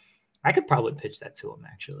podcasts. I could probably pitch that to him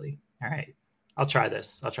actually. All right, I'll try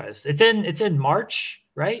this. It's in March,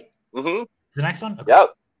 right? Mm-hmm. The next one. Okay.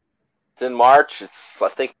 Yep. It's in March. It's I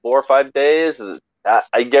think 4 or 5 days.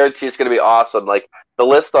 I guarantee it's going to be awesome. Like the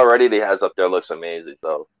list already he has up there looks amazing.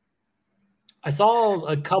 So. I saw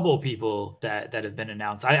a couple people that have been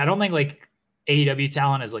announced. I don't think like AEW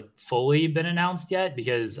talent has like fully been announced yet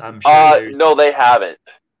because I'm sure. No, they haven't.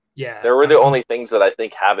 Yeah, there were the only things that I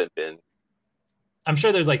think haven't been. I'm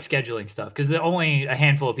sure there's like scheduling stuff because only a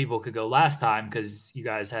handful of people could go last time because you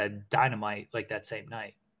guys had Dynamite like that same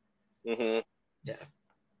night. Mm-hmm.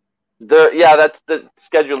 Yeah. That's the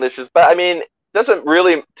schedule issues. But I mean, doesn't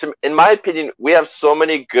really. In my opinion, we have so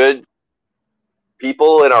many good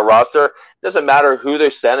people in our roster. It doesn't matter who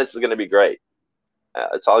they're sent, it's going to be great.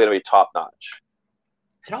 It's all going to be top notch.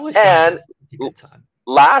 It always good time.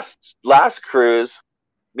 Last cruise,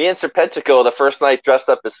 me and Serpentico the first night dressed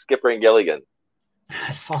up as Skipper and Gilligan.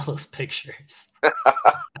 I saw those pictures.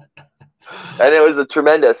 And it was a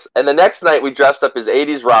tremendous. And the next night we dressed up as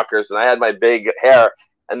 80s rockers, and I had my big hair.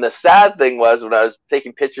 And the sad thing was, when I was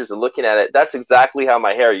taking pictures and looking at it, that's exactly how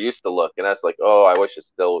my hair used to look. And I was like, oh, I wish it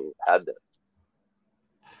still had this.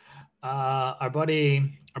 Our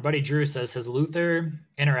buddy Drew says, has Luther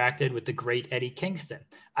interacted with the great Eddie Kingston?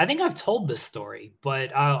 I think I've told this story,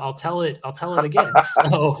 but I'll tell it again.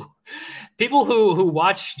 So people who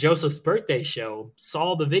watched Joseph's birthday show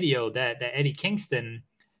saw the video that Eddie Kingston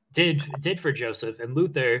did for Joseph, and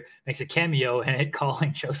Luther makes a cameo in it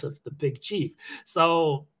calling Joseph the Big Chief.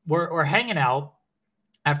 So we're hanging out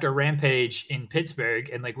after Rampage in Pittsburgh,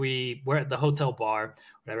 and like we're at the hotel bar,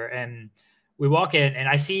 whatever, and we walk in and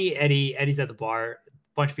I see Eddie's at the bar, a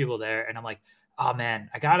bunch of people there, and I'm like, oh man,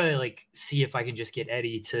 I gotta like see if I can just get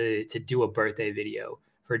Eddie to do a birthday video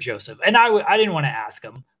for Joseph. And I didn't want to ask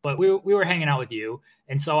him, but we were hanging out with you,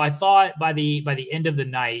 and so I thought by the end of the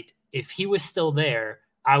night, if he was still there,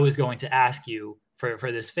 I was going to ask you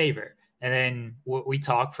for this favor. And then we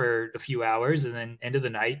talked for a few hours, and then end of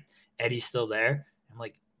the night, Eddie's still there. I'm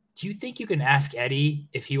like, do you think you can ask Eddie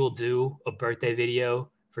if he will do a birthday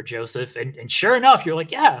video for Joseph? And sure enough, you're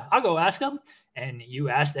like, yeah, I'll go ask him. And you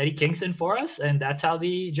asked Eddie Kingston for us, and that's how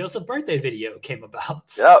the Joseph birthday video came about.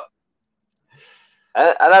 Yep.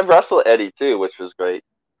 And I've wrestled Eddie too, which was great.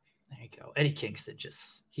 There you go. Eddie Kingston,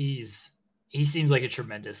 he seems like a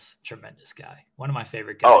tremendous, tremendous guy. One of my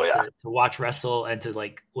favorite guys to watch wrestle and to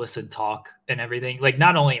like listen, talk, and everything. Like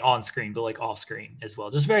not only on screen, but like off screen as well.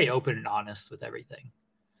 Just very open and honest with everything.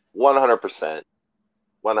 100%.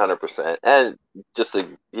 100%. And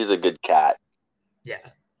he's a good cat. Yeah.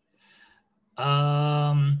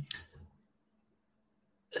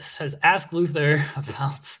 It says, ask Luther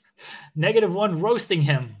about -1 roasting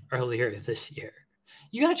him earlier this year.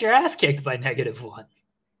 You got your ass kicked by -1.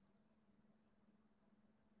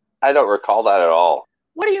 I don't recall that at all.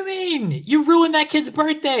 What do you mean? You ruined that kid's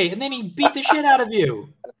birthday, and then he beat the shit out of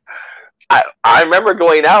you. I remember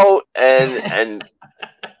going out and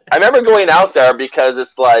I remember going out there because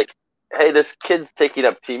it's like, hey, this kid's taking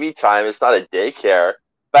up TV time. It's not a daycare.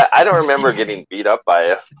 But I don't remember getting beat up by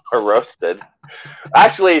him or roasted.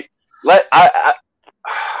 Actually, I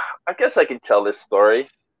guess I can tell this story.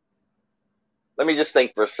 Let me just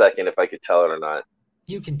think for a second if I could tell it or not.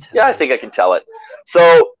 You can tell. Yeah, I think I can tell it.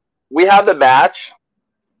 So we had the match.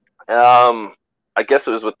 I guess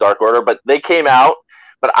it was with Dark Order, but they came out.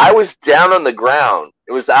 But I was down on the ground.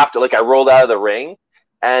 It was after, like, I rolled out of the ring,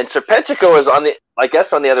 and Serpentico was on the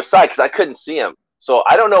other side because I couldn't see him. So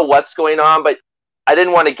I don't know what's going on, but I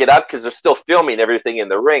didn't want to get up because they're still filming everything in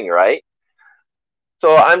the ring, right?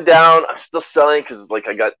 So I'm down. I'm still selling because like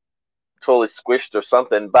I got totally squished or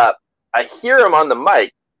something. But I hear him on the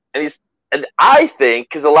mic, and I think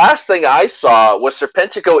because the last thing I saw was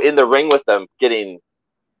Serpentico in the ring with them getting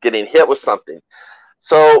hit with something.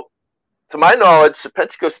 So to my knowledge,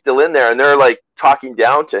 Serpentico's still in there, and they're like talking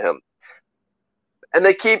down to him, and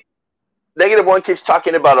 -1 keeps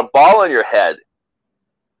talking about a ball on your head.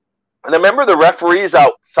 And I remember the referee's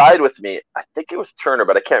outside with me. I think it was Turner,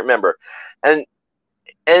 but I can't remember. And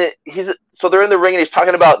so they're in the ring, and he's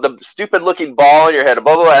talking about the stupid looking ball on your head,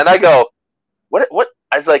 blah blah blah. And I go, what?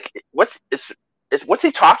 I was like, what's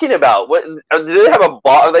he talking about? What do they have a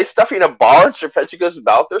ball? Are they stuffing a ball in Serpentico's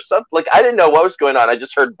mouth or something? Like I didn't know what was going on. I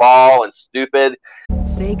just heard ball and stupid.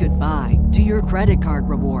 Say goodbye to your credit card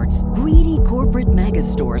rewards. Greedy corporate mega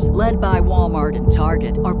stores, led by Walmart and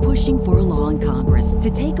Target, are pushing for a law in Congress to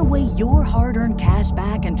take away your hard-earned cash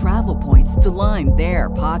back and travel points to line their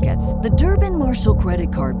pockets. The Durbin-Marshall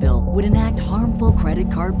credit card bill would enact harmful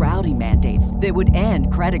credit card routing mandates that would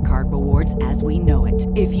end credit card rewards as we know it.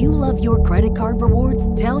 If you love your credit card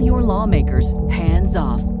rewards, tell your lawmakers, hands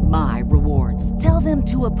off my rewards. Tell them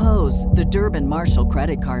to oppose the Durbin-Marshall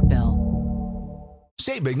credit card bill.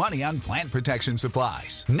 Save big money on plant protection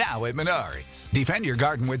supplies. Now at Menards. Defend your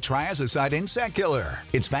garden with Triazicide Insect Killer.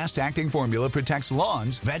 Its fast-acting formula protects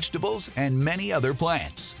lawns, vegetables, and many other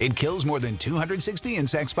plants. It kills more than 260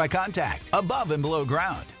 insects by contact, above and below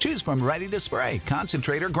ground. Choose from ready to spray,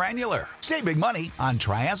 concentrate, or granular. Save big money on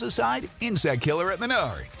Triazicide Insect Killer at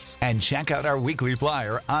Menards. And check out our weekly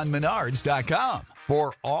flyer on Menards.com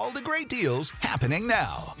for all the great deals happening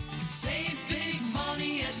now. Save big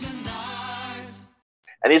money at Menards.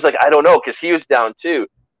 And he's like, I don't know, because he was down too.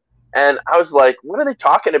 And I was like, what are they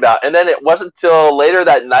talking about? And then it wasn't until later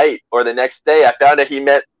that night or the next day I found out he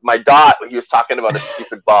meant my dot. He was talking about a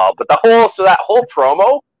stupid ball. But that whole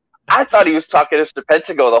promo, I thought he was talking to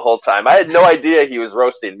Serpentico the whole time. I had no idea he was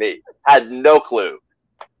roasting me. Had no clue.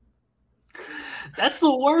 That's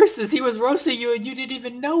the worst, is he was roasting you and you didn't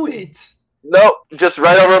even know it. Nope, just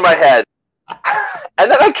right over my head.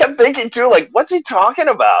 And then I kept thinking too, like, what's he talking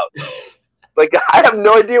about? Like, I have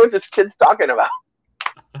no idea what this kid's talking about.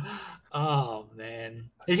 Oh man,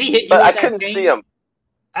 has he hit you? But with I that couldn't cane? see him.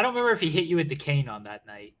 I don't remember if he hit you with the cane on that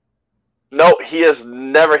night. No, he has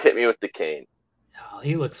never hit me with the cane. Oh,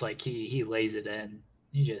 he looks like he lays it in.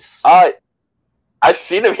 He just I've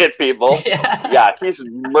seen him hit people. Yeah, he's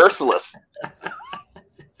merciless.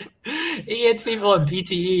 He hits people in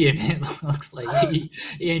PTE, and it looks like he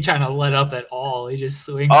ain't trying to let up at all. He just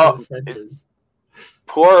swings for the fences.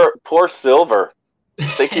 Poor Silver. I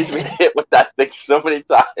think he's been hit with that thing so many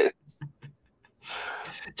times.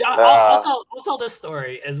 John, I'll tell this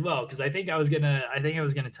story as well, because I think I was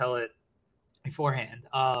gonna tell it beforehand.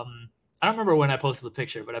 I don't remember when I posted the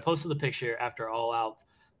picture, but I posted the picture after All Out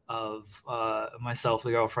of myself,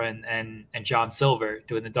 the girlfriend, and John Silver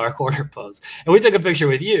doing the Dark Order pose, and we took a picture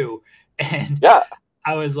with you. And yeah,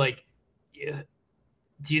 I was like, yeah,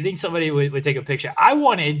 do you think somebody would take a picture? I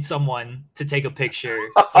wanted someone to take a picture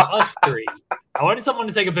of us three. I wanted someone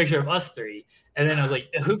to take a picture of us three. And then I was like,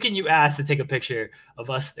 who can you ask to take a picture of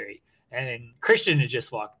us three? And Christian had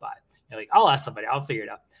just walked by. You're like, I'll ask somebody. I'll figure it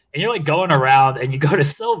out. And you're like going around and you go to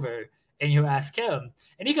Silver and you ask him.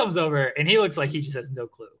 And he comes over and he looks like he just has no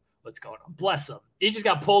clue what's going on. Bless him. He just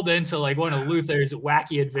got pulled into like one of Luther's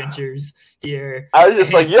wacky adventures here. I was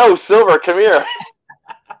just like, yo, Silver, come here.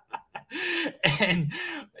 And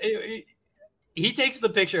he takes the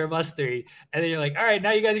picture of us three, and then you're like, all right,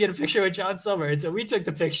 now you guys get a picture with John Silver. And so we took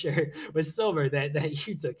the picture with Silver that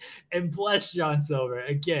you took, and bless John Silver.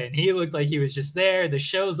 Again, he looked like he was just there. The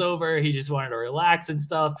show's over. He just wanted to relax and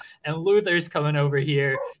stuff. And Luther's coming over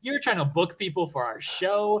here. You're trying to book people for our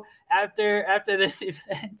show after this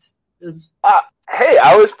event. Hey,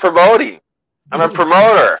 I was promoting. I'm a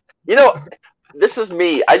promoter. You know, this is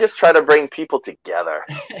me. I just try to bring people together.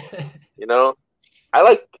 You know,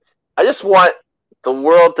 I just want the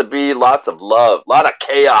world to be lots of love, a lot of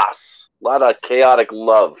chaos, a lot of chaotic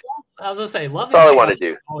love. I was going to say, love That's all I want to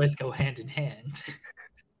do. Always go hand in hand.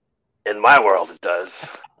 In my world, it does.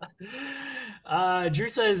 Drew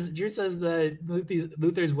says that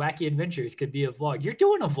Luther's Wacky Adventures could be a vlog. You're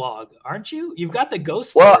doing a vlog, aren't you? You've got the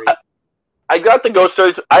ghost story. Well, I got the ghost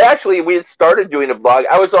stories. We had started doing a vlog.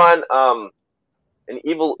 I was on an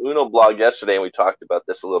Evil Uno blog yesterday, and we talked about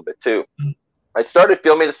this a little bit too. Mm-hmm. I started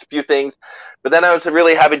filming a few things, but then I was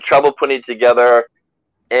really having trouble putting it together,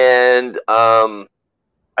 and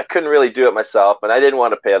I couldn't really do it myself, and I didn't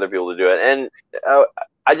want to pay other people to do it. And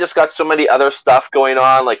I just got so many other stuff going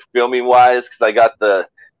on, like filming wise, because I got the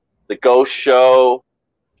ghost show,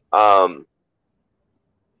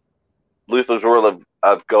 Luther's World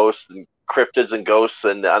of Ghosts and Cryptids and Ghosts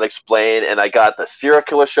and Unexplained, and I got the Serial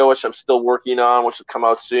Killer show, which I'm still working on, which will come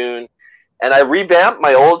out soon. And I revamped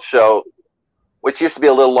my old show, which used to be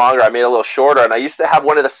a little longer. I made it a little shorter, and I used to have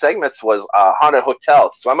one of the segments was haunted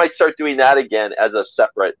hotels. So I might start doing that again as a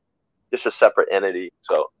separate entity.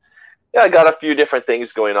 So yeah, I got a few different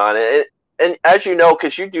things going on. And as you know,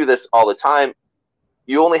 because you do this all the time,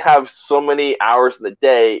 you only have so many hours in the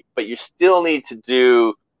day, but you still need to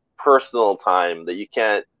do personal time that you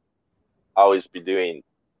can't always be doing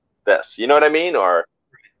this. You know what I mean? Or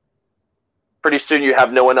pretty soon you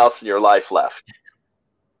have no one else in your life left.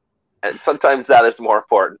 And sometimes that is more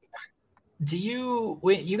important. You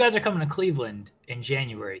guys are coming to Cleveland in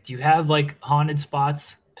January. Do you have like haunted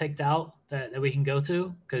spots picked out that we can go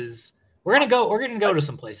to? Because we're gonna go to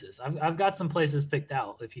some places. I've got some places picked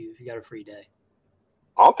out if you got a free day.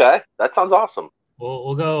 Okay, that sounds awesome.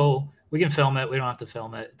 We'll go. We can film it. We don't have to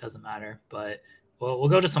film it. It doesn't matter. But we'll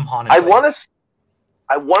go to some haunted. I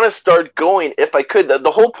want to start going if I could.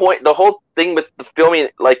 The whole thing with the filming,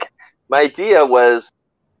 like my idea was,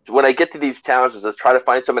 when I get to these towns, is to try to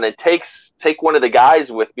find someone and take one of the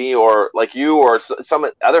guys with me, or like you, or some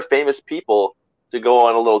other famous people, to go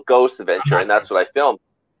on a little ghost adventure, and that's what I filmed.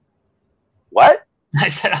 What? I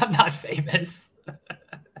said I'm not famous.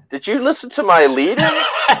 Did you listen to my lead-in?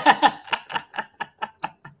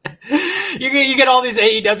 You get all these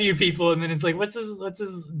AEW people, and then it's like, what's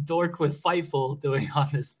this dork with Fightful doing on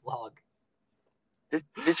this vlog?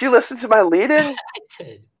 Did you listen to my lead-in? I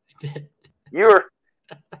did. You're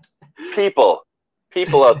people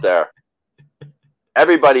out there.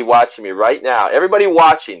 Everybody watching me right now. Everybody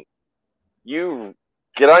watching. You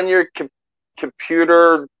get on your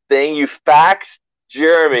computer thing. You fax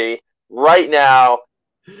Jeremy right now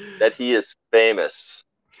that he is famous.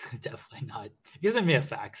 Definitely not. Using me a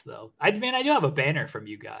fax though. I mean, I do have a banner from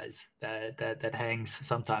you guys that hangs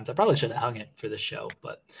sometimes. I probably should have hung it for this show,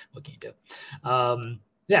 but what can you do?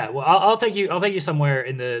 Yeah, well, I'll take you somewhere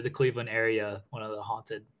in the Cleveland area, one of the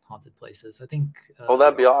haunted places. I think. Oh,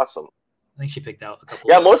 that'd be awesome. I think she picked out a couple.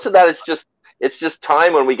 Yeah, most of that it's just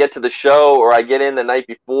time when we get to the show, or I get in the night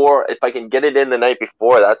before. If I can get it in the night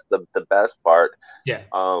before, that's the best part. Yeah.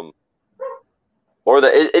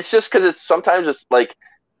 It's just because sometimes it's like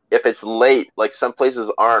if it's late, like some places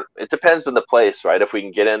aren't. It depends on the place, right? If we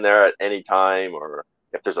can get in there at any time, or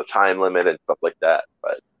if there's a time limit and stuff like that.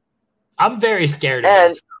 But I'm very scared of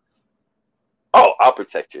that stuff. Oh, I'll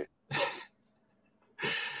protect you.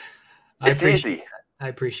 It's easy. I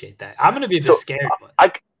appreciate that. I'm going to be the scared one.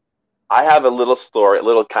 I have a little story, a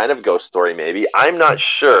little kind of ghost story maybe. I'm not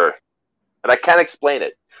sure, and I can't explain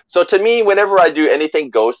it. So to me, whenever I do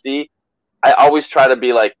anything ghosty, I always try to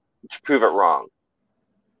be like, to prove it wrong.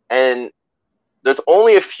 And there's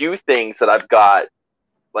only a few things that I've got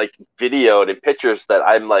like videoed and pictures that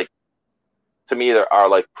I'm like, to me, there are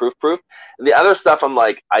like proof. And the other stuff, I'm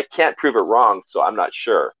like, I can't prove it wrong, so I'm not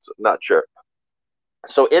sure.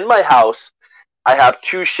 So in my house, I have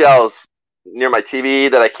 2 shelves near my TV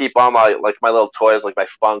that I keep all my little toys, like my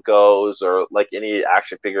Funkos or like any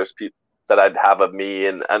action figures that I'd have of me,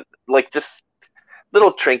 and like just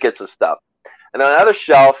little trinkets and stuff. And on another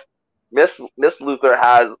shelf, Miss Luther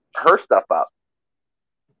has her stuff up.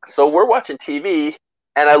 So we're watching TV,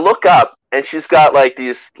 and I look up, and she's got like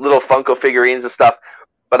these little Funko figurines and stuff,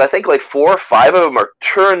 but I think like 4 or 5 of them are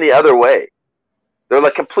turned the other way. They're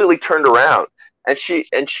like completely turned around, and she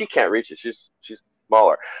can't reach it. She's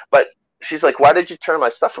smaller, but she's like, "Why did you turn my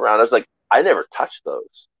stuff around?" I was like, "I never touched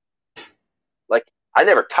those. Like, I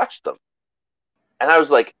never touched them." And I was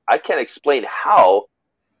like, I can't explain how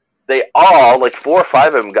they all, like 4 or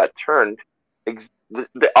 5 of them got turned.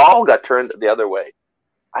 They all got turned the other way.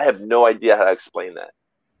 I have no idea how to explain that.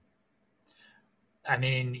 I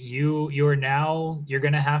mean, you're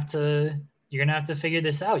gonna have to figure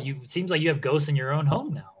this out. It seems like you have ghosts in your own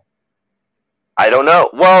home now. I don't know.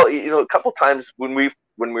 Well, a couple times when we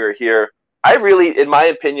were here, I really, in my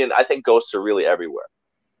opinion, I think ghosts are really everywhere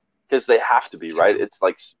because they have to be, right? It's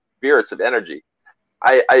like spirits of energy.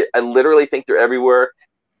 I literally think they're everywhere.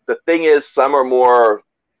 The thing is, some are more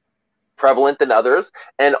prevalent than others,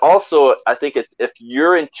 and also I think it's if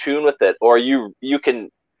you're in tune with it, or you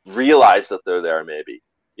can realize that they're there. Maybe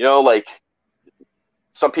like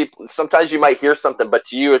some people. Sometimes you might hear something, but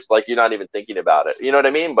to you, it's like you're not even thinking about it. You know what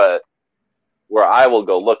I mean? But where I will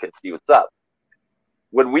go look and see what's up.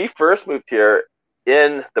 When we first moved here,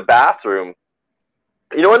 in the bathroom,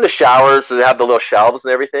 in the showers, they have the little shelves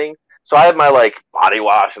and everything. So I have my like body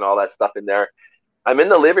wash and all that stuff in there. I'm in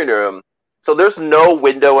the living room. So there's no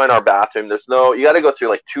window in our bathroom. You got to go through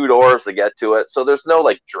like 2 doors to get to it. So there's no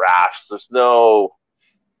like drafts. There's no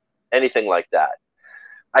anything like that.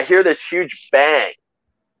 I hear this huge bang.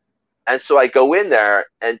 And so I go in there,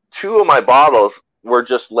 and 2 of my bottles were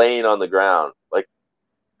just laying on the ground.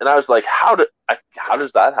 And I was like, how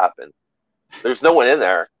does that happen? There's no one in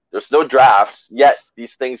there. There's no drafts, yet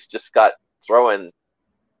these things just got thrown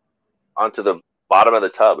onto the bottom of the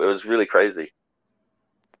tub. It was really crazy.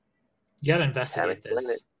 You gotta investigate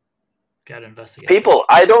this. Gotta investigate people.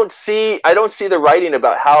 This. I don't see the writing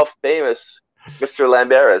about how famous Mr.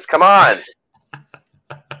 Lambert is. Come on.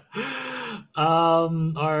 Our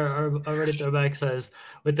Reddit throwback says,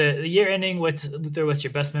 with the year ending, what's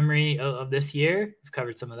your best memory of this year? We've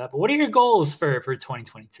covered some of that, but what are your goals for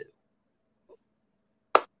 2022?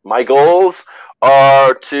 My goals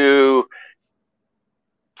are to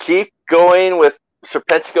keep going with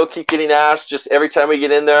Serpentico, keep getting asked just every time we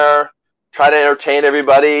get in there, try to entertain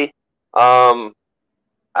everybody. I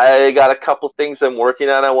got a couple things I'm working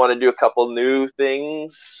on. I want to do a couple new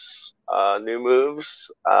things, new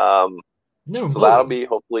moves. So that'll be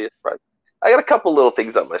hopefully a surprise. I got a couple little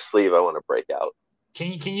things up my sleeve I want to break out. Can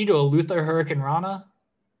you do a Luther Hurricane Rana?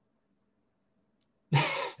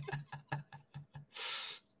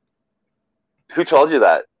 Who told you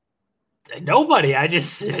that? Nobody. I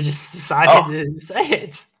just decided to say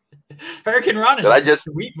it. Hurricane Rana is a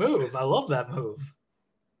sweet move. I love that move.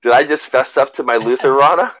 Did I just fess up to my Luther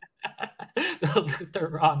Rana? The Luther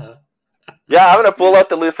Rana. Yeah, I'm gonna pull out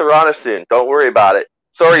the Luther Rana soon. Don't worry about it.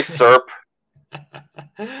 Sorry, Serp.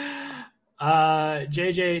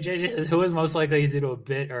 JJ says, who is most likely to do a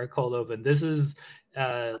bit or a cold open? This is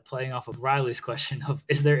playing off of Riley's question of,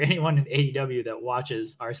 is there anyone in AEW that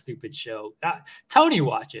watches our stupid show? Tony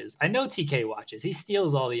watches. I know TK watches. He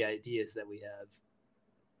steals all the ideas that we have.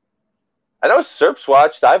 I know Serp's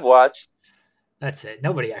watched. I've watched. That's it.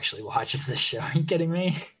 Nobody actually watches this show. Are you kidding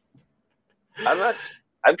me?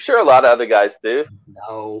 I'm sure a lot of other guys do.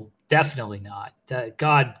 No, definitely not.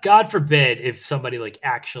 God forbid if somebody like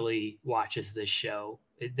actually watches this show.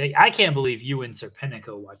 I can't believe you and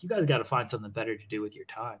Serpentico watch. You guys got to find something better to do with your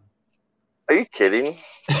time. Are you kidding?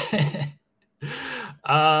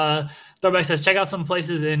 Thorbeck says, check out some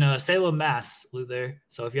places in Salem, Mass, Luther.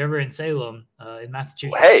 So if you're ever in Salem, in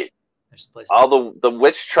Massachusetts, hey, there's some places. All the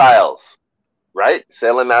witch trials, right?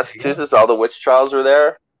 Salem, Massachusetts, all the witch trials are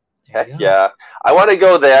there. Heck yeah. I want to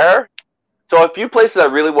go there. So a few places I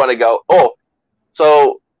really want to go.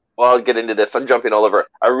 I'll get into this. I'm jumping all over.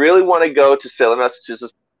 I really want to go to Salem,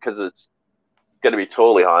 Massachusetts because it's going to be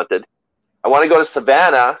totally haunted. I want to go to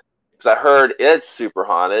Savannah because I heard it's super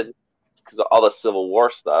haunted because of all the Civil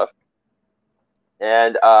War stuff.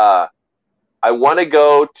 And I want to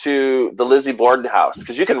go to the Lizzie Borden house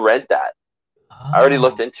because you can rent that. I already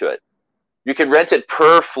looked into it. You can rent it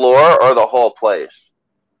per floor or the whole place.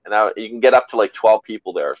 And you can get up to like 12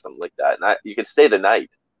 people there or something like that. And you can stay the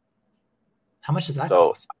night. How much does that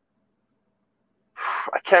cost?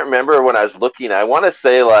 I can't remember when I was looking. I want to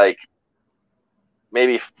say like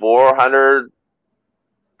maybe $400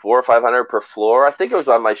 or $500 per floor. I think it was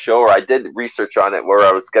on my show, or I did research on it where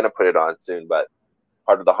I was going to put it on soon, but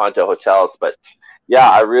part of the Haunted Hotels. But yeah,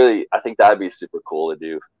 I think that'd be super cool to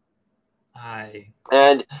do.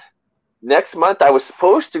 And next month I was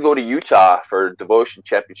supposed to go to Utah for Devotion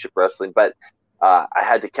Championship Wrestling, but I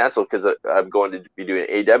had to cancel because I'm going to be doing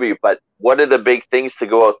AW. But one of the big things to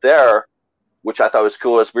go out there, which I thought was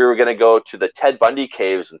cool, is we were going to go to the Ted Bundy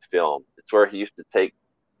caves and film. It's where he used to take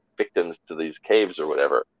victims to these caves or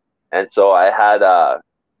whatever. And so I had a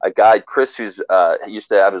guy, Chris, who's he used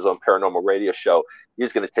to have his own paranormal radio show.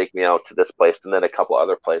 He's going to take me out to this place and then a couple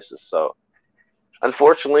other places. So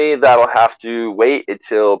unfortunately, that'll have to wait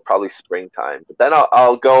until probably springtime. But then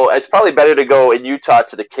I'll go. It's probably better to go in Utah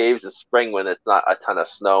to the caves in spring when it's not a ton of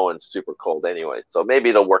snow and super cold anyway. So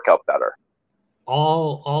maybe it'll work out better.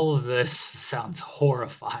 All of this sounds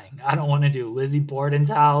horrifying. I don't want to do Lizzie Borden's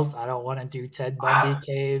house. I don't want to do Ted Bundy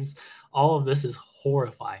caves. All of this is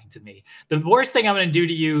horrifying to me. The worst thing I'm going to do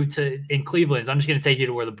to you in Cleveland is I'm just going to take you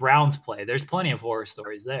to where the Browns play. There's plenty of horror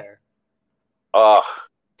stories there.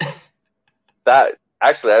 That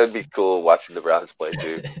would be cool watching the Browns play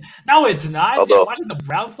too. No, it's not. Although, watching the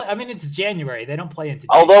Browns play. I mean, it's January. They don't play into.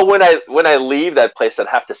 Although when I leave that place, I'd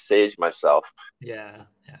have to sage myself. Yeah,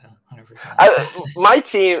 100%. My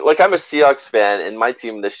team, like I'm a Seahawks fan, and my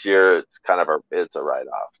team this year, it's kind of a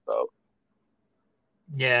write-off. So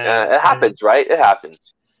yeah, it happens, right? It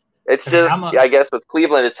happens. It's I guess with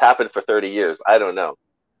Cleveland, it's happened for 30 years. I don't know.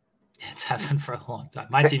 It's happened for a long time.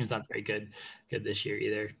 My team's not very good this year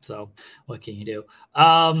either. So what can you do?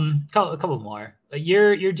 A couple more.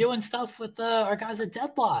 You're doing stuff with our guys at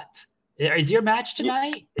Deadlocked. Is your match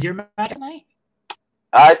tonight?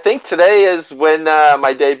 I think today is when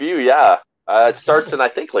my debut. Yeah, it starts in I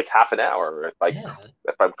think like half an hour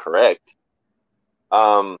if I'm correct.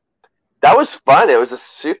 That was fun. It was a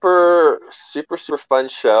super fun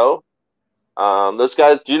show. Those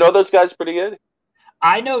guys. Do you know those guys pretty good?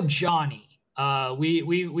 I know Johnny.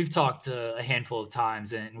 We've talked a handful of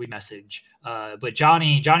times and we message. But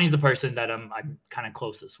Johnny's the person that I'm kind of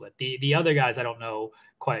closest with. The other guys I don't know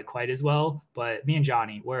quite as well. But me and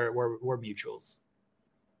Johnny, we're mutuals.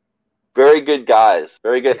 Very good guys.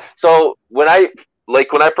 Very good. So when I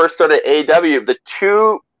first started AEW, the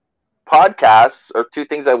two podcasts or two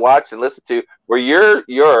things I watched and listened to were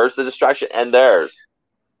yours, The Distraction, and theirs.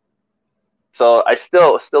 So I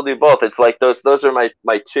still do both. It's like those are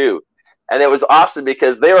my two. And it was awesome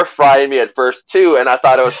because they were frying me at first too, and I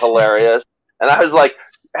thought it was hilarious. And I was like,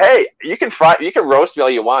 hey, you can roast me all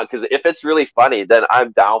you want, because if it's really funny, then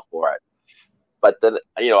I'm down for it. But then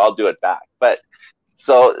I'll do it back. But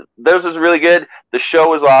so theirs was really good. The show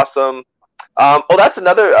was awesome. That's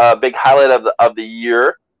another big highlight of the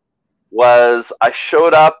year was I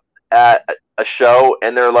showed up at a show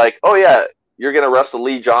and they're like, oh yeah, you're gonna wrestle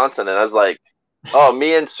Lee Johnson, and I was like, oh,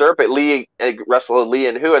 me and Serpent Lee wrestle Lee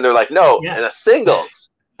and who? And they're like, no, in a singles.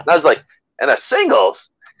 And I was like, in a singles?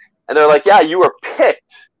 And they're like, yeah, you were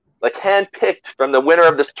picked, like hand-picked from the winner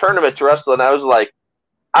of this tournament to wrestle. And I was like,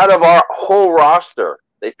 out of our whole roster,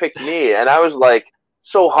 they picked me. And I was like,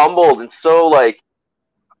 so humbled and so like,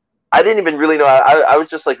 I didn't even really know. I was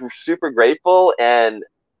just like super grateful, and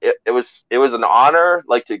it was an honor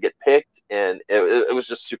like to get picked, and it was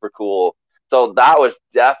just super cool. So that was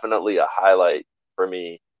definitely a highlight for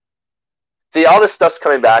me. See, all this stuff's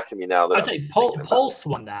coming back to me now. I'd say Pulse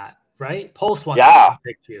won that, right? Pulse won. Yeah.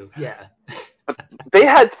 Picked you. Yeah. they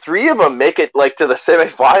had 3 of them make it like to the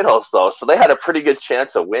semifinals though, so they had a pretty good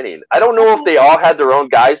chance of winning. I don't know if they all had their own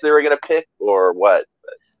guys they were going to pick or what.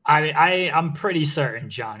 I mean, I'm pretty certain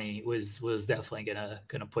Johnny was definitely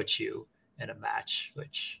gonna put you in a match,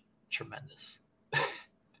 which tremendous.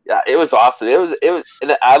 Yeah, it was awesome. It was,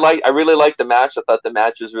 and I really liked the match. I thought the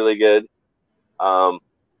match was really good.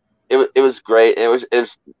 It was great. It was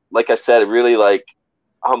like I said, really like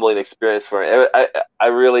humbling experience for me. I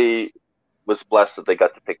really was blessed that they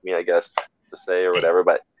got to pick me, I guess, to say or whatever.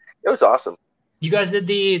 But it was awesome. You guys did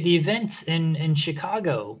the event in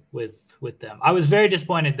Chicago with them. I was very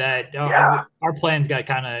disappointed that our plans got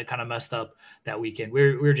kind of messed up that weekend.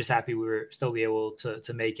 We were just happy we were still be able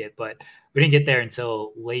to make it, but we didn't get there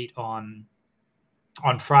until late on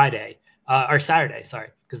Friday or Saturday. Sorry,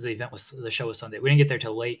 because the show was Sunday. We didn't get there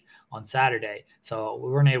till late on Saturday, so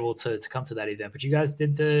we weren't able to come to that event. But you guys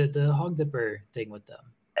did the Hog Dipper thing with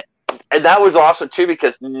them, and that was awesome too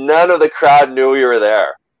because none of the crowd knew we were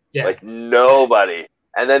there. Yeah, like nobody.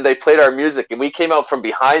 And then they played our music, and we came out from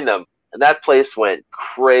behind them. And that place went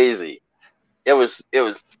crazy. It was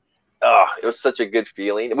such a good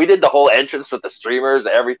feeling. We did the whole entrance with the streamers,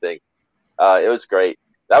 everything. It was great.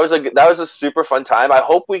 That was a super fun time. I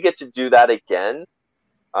hope we get to do that again.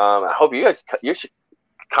 I hope you should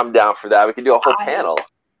come down for that. We can do a whole panel.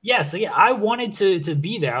 Yeah, so I wanted to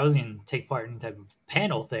be there. I was going to take part in any type of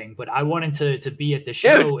panel thing, but I wanted to be at the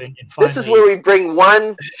show. Dude, and finally... This is where we bring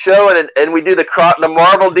one show and we do the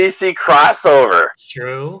Marvel DC crossover.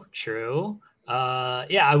 True.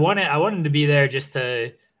 I wanted to be there just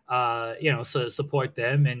to support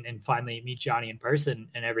them and finally meet Johnny in person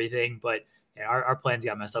and everything. But our plans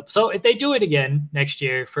got messed up. So if they do it again next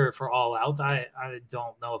year for All Out, I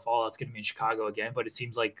don't know if All Out's going to be in Chicago again, but it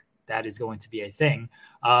seems like that is going to be a thing.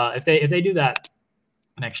 If they do that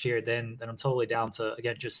next year, then I'm totally down to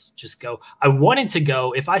again just go. I wanted to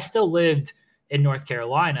go if I still lived in North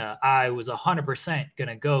Carolina. I was 100%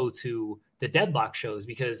 gonna go to the Deadlock shows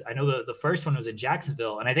because I know the first one was in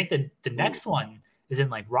Jacksonville, and I think the next one is in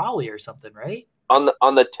like Raleigh or something, right? On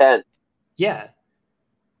the 10th. Yeah.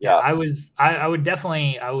 I was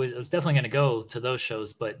definitely gonna go to those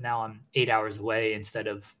shows, but now I'm 8 hours away instead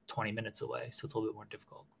of 20 minutes away, so it's a little bit more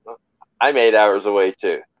difficult. I'm 8 hours away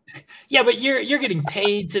too. Yeah, but you're getting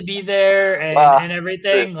paid to be there and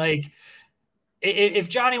everything. Like, if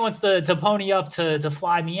Johnny wants to pony up to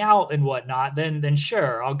fly me out and whatnot, then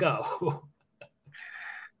sure, I'll go.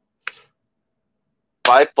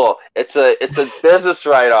 Fightful. It's a business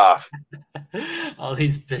write-off. All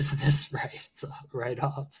these business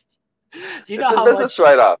write-offs. Do you know how business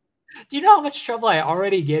write-off? Do you know how much trouble I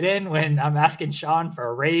already get in when I'm asking Sean for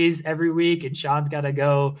a raise every week and Sean's got to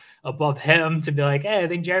go above him to be like, hey, I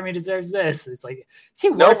think Jeremy deserves this. It's like, is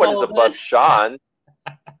he worth all of this? Above Sean.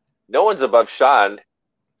 No one's above Sean.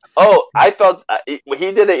 Oh, I felt he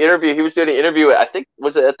did an interview. He was doing an interview. I think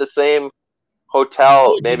was it at the same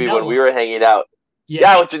hotel maybe when we were hanging out.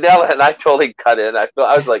 Yeah, with Janela, and I totally cut in. I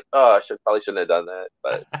was like, oh, I probably shouldn't have done that,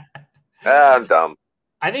 but I'm dumb.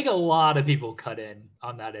 I think a lot of people cut in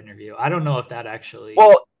on that interview. I don't know if that actually.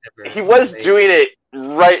 Well, he was doing it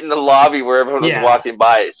right in the lobby where everyone was walking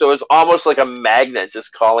by, so it was almost like a magnet,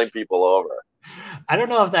 just calling people over. I don't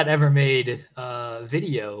know if that ever made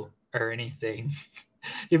video or anything.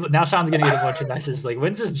 Now Sean's gonna get a bunch of messages like,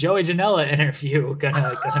 "When's this Joey Janela interview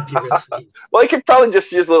gonna be released?" Well, he could probably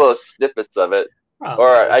just use little snippets of it,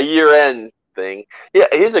 or a year-end thing. Yeah,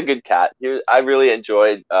 he's a good cat. I really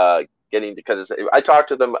enjoyed getting because I talked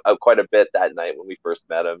to them quite a bit that night when we first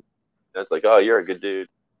met him. And I was like, "Oh, you're a good dude."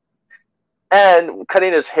 And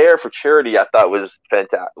cutting his hair for charity, I thought was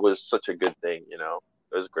fantastic. Was such a good thing. It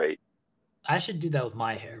was great. I should do that with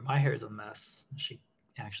my hair. My hair is a mess. I should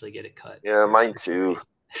actually get it cut. Yeah, mine too.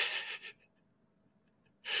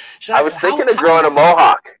 I was thinking of growing a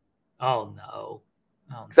mohawk. Oh no!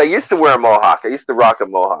 Because I used to wear a mohawk. I used to rock a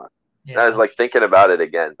mohawk. Yeah. And I was like thinking about it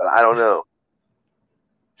again, but I don't know.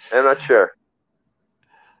 I'm not sure.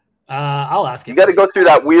 I'll ask you. You got to go through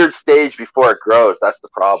that weird stage before it grows. That's the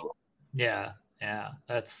problem. Yeah.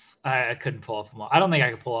 That's I couldn't pull off. I don't think I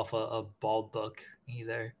could pull off a bald look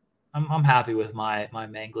either. I'm happy with my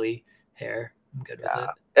mangly hair. I'm good with it.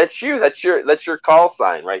 It's you. That's your call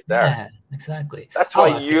sign right there. Yeah, exactly. That's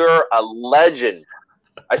why you're a legend.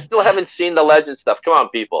 I still haven't seen the legend stuff. Come on,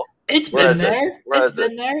 people. It's been there. It's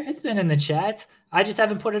been there. It's been in the chat. I just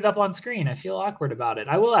haven't put it up on screen. I feel awkward about it.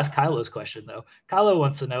 I will ask Kylo's question though. Kylo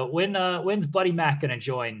wants to know when's Buddy Mac gonna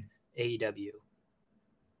join AEW?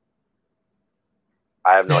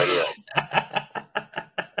 I have no idea.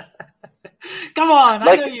 Come on,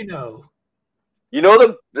 I know you know. You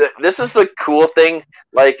know, this is the cool thing.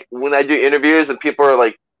 Like when I do interviews and people are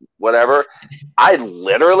like, whatever, I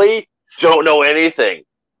literally don't know anything.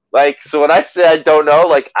 Like, so when I say I don't know,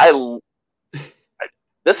 like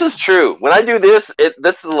this is true. When I do this,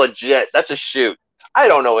 this is legit. That's a shoot. I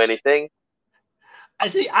don't know anything.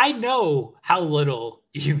 I know how little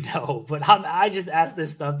you know, but I just ask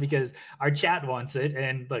this stuff because our chat wants it,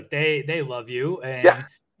 and look, they love you, and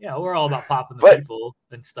we're all about popping the people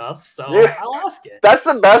and stuff. So I'll ask it. That's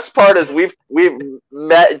the best part is we've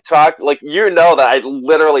met and talked. Like that I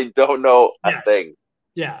literally don't know a thing.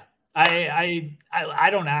 Yeah, I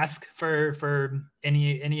don't ask for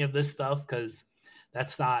any of this stuff because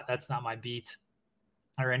that's not my beat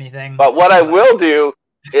or anything. But what I will do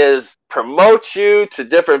is promote you to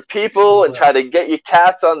different people and try to get you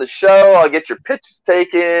cats on the show. I'll get your pictures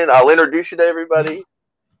taken. I'll introduce you to everybody.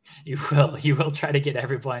 You will try to get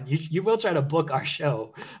everyone. You will try to book our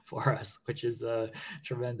show for us, which is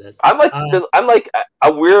tremendous. I'm like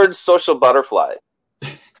a weird social butterfly.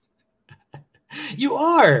 You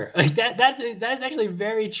are like that. That's actually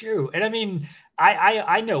very true. And I mean,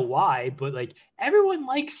 I know why, but like everyone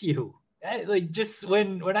likes you. Like just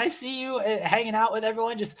when I see you hanging out with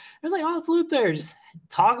everyone, just it's like, oh, it's Luther, just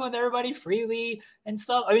talking with everybody freely and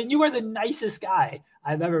stuff. I mean, you are the nicest guy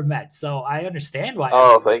I've ever met, so I understand why.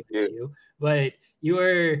 Oh, thank you. But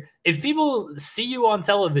if people see you on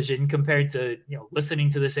television compared to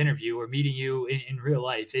listening to this interview or meeting you in real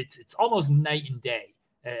life, it's almost night and day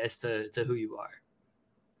as to who you are.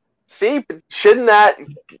 See,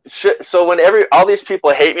 so when all these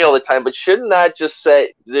people hate me all the time, but shouldn't that just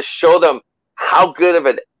show them how good of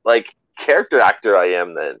a character actor I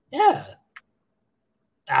am then? Yeah.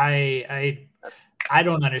 I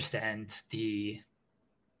don't understand the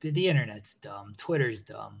internet's dumb. Twitter's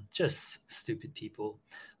dumb. Just stupid people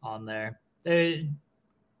on there.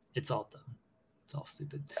 It's all dumb. It's all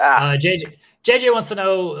stupid. JJ wants to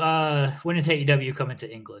know when is AEW coming to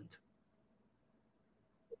England?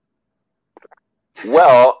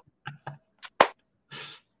 Well,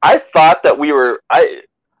 I thought that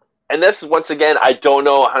and this is once again, I don't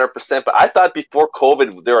know 100%, but I thought before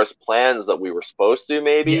COVID there was plans that we were supposed to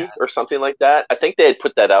maybe or something like that. I think they had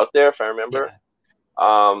put that out there if I remember.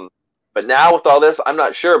 Yeah. But now with all this, I'm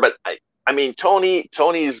not sure. But I mean, Tony's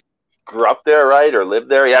grew up there, right, or lived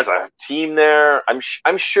there. He has a team there. I'm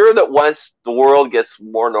sure that once the world gets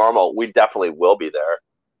more normal, we definitely will be there.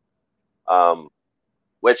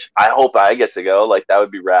 Which I hope I get to go. Like, that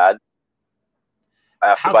would be rad. I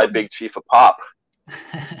have to buy Big Chief a pop.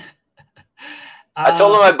 I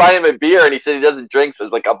told him I'd buy him a beer, and he said he doesn't drink, so I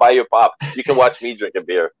was like, I'll buy you a pop. You can watch me drink a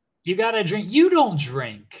beer. You got to drink. You don't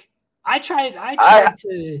drink. I tried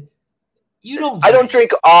to... You don't drink. I don't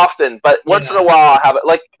drink often, but once in a while I'll have it.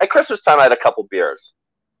 Like, at Christmas time, I had a couple beers.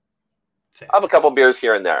 Fair. I have a couple beers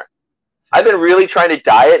here and there. I've been really trying to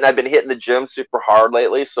diet, and I've been hitting the gym super hard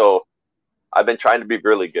lately, so... I've been trying to be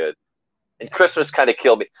really good. And Christmas kind of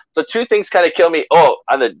killed me. So two things kind of killed me. Oh,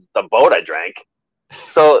 on the boat I drank.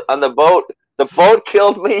 So on the boat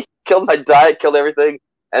killed me, killed my diet, killed everything.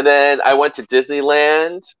 And then I went to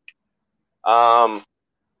Disneyland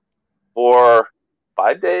for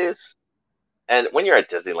 5 days. And when you're at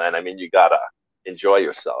Disneyland, I mean, you got to enjoy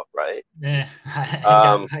yourself, right? Yeah,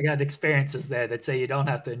 I got experiences there that say you don't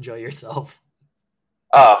have to enjoy yourself.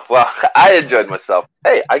 Oh, well, I enjoyed myself.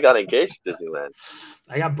 Hey, I got engaged at Disneyland.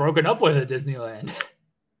 I got broken up with at Disneyland.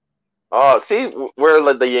 Oh, see,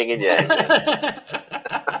 we're the yin and yang.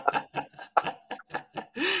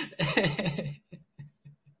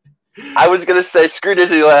 I was going to say, screw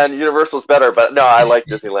Disneyland, Universal's better, but no, I like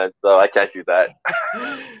Disneyland, so I can't do that.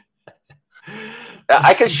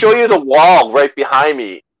 I can show you the wall right behind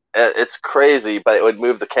me. It's crazy, but it would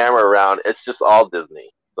move the camera around. It's just all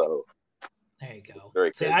Disney, so... There you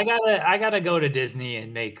go. See, I gotta go to Disney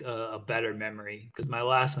and make a better memory because my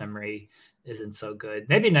last memory isn't so good.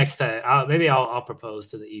 Maybe next time, I'll propose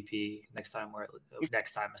to the EP next time. Like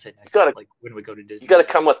when we go to Disney. You got to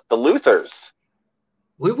come with the Luthers.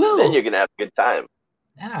 We will. Then you're gonna have a good time.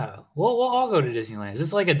 Yeah, we'll all go to Disneyland. Is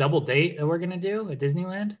this like a double date that we're gonna do at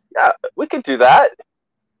Disneyland? Yeah, we could do that.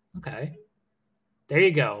 Okay. There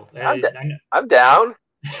you go. I'm down.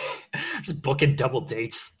 Just booking double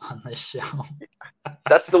dates on this show.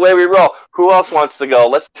 That's the way we roll. Who else wants to go?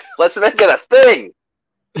 Let's make it a thing.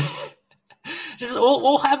 Just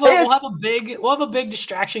we'll have a big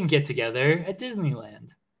distraction get together at Disneyland.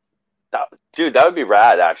 Dude, that would be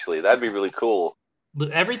rad. Actually, that'd be really cool.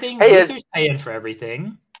 Everything. Luther's paying for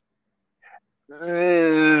everything. How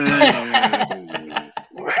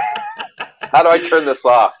do I turn this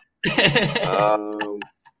off?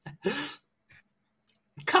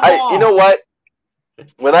 Come on. You know what?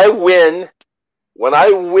 when I win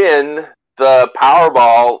the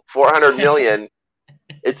Powerball 400 million,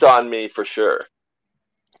 it's on me for sure.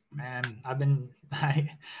 Man, I've been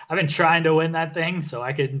trying to win that thing so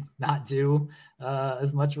I could not do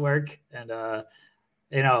as much work. And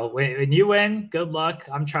when you win, good luck.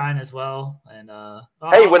 I'm trying as well. And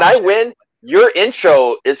hey, when I win, your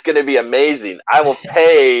intro is going to be amazing. I will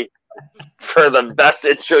pay for the best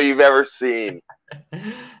intro you've ever seen.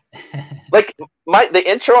 Like the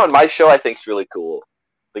intro on my show, I think is really cool.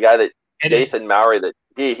 The guy that Nathan Mowry, that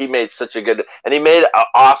he made such a good, and he made an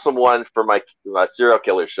awesome one for my serial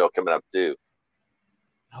killer show coming up too.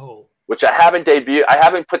 Oh, which I haven't debuted. I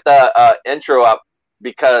haven't put the intro up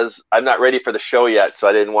because I'm not ready for the show yet. So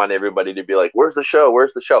I didn't want everybody to be like, "Where's the show?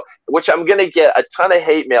 Where's the show?" Which I'm gonna get a ton of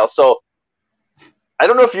hate mail. So I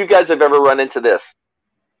don't know if you guys have ever run into this.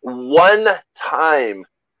 One time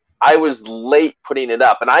I was late putting it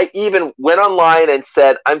up, and I even went online and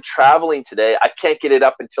said, "I'm traveling today. I can't get it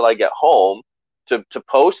up until I get home to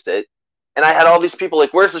post it." And I had all these people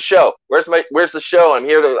like, "Where's the show? Where's the show? I'm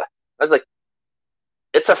here to." I was like,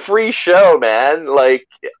 "It's a free show, man. Like,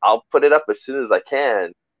 I'll put it up as soon as I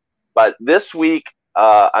can." But this week,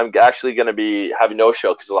 I'm actually going to be having no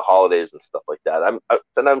show because of the holidays and stuff like that.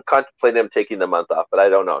 I'm contemplating taking the month off, but I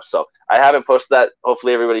don't know. So I haven't posted that.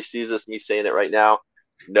 Hopefully everybody sees this, me saying it right now.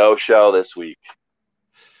 No show this week.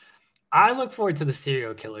 I look forward to the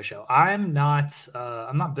serial killer show. I'm not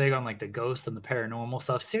big on like the ghost and the paranormal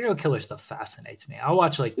stuff. Serial killer stuff fascinates me. I'll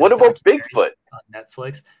watch like what about Bigfoot on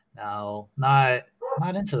Netflix? No, not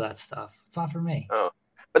into that stuff. It's not for me. Oh,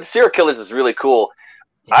 but the serial killers is really cool.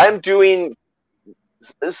 Yeah. I'm doing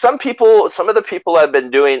some of the people I've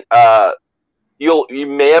been doing. You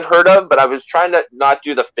may have heard of, but I was trying to not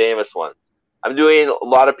do the famous ones. I'm doing a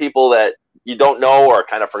lot of people that you don't know or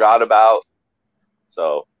kind of forgot about.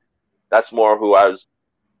 So that's more who I was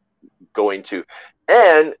going to.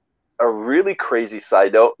 And a really crazy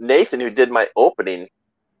side note, Nathan, who did my opening.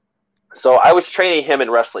 So I was training him in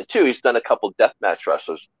wrestling too. He's done a couple deathmatch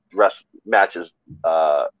matches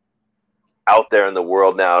out there in the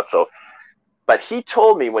world now. So, but he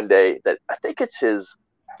told me one day that I think it's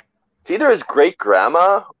either his great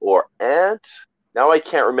grandma or aunt. Now I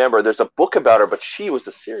can't remember. There's a book about her, but she was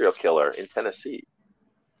a serial killer in Tennessee.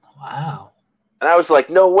 Wow. And I was like,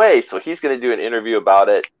 no way. So he's going to do an interview about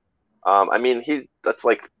it. I mean, that's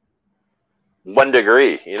like 1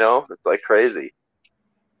 degree, it's like crazy.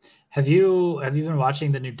 Have you been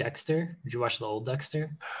watching the new Dexter? Did you watch the old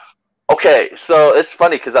Dexter? Okay. So it's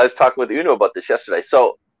funny because I was talking with Uno about this yesterday.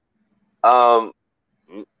 So,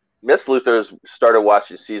 Miss Luther's started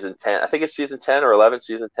watching season 10. I think it's season 10 or 11,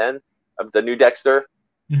 season 10 of the new Dexter.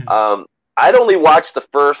 Mm-hmm. I'd only watched the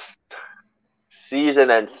first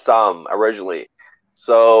season and some originally.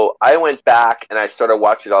 So I went back and I started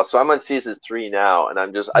watching it all. So I'm on season 3 now, and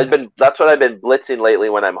that's what I've been blitzing lately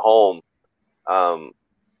when I'm home,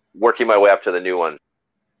 working my way up to the new one.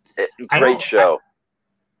 Great show.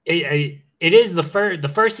 It is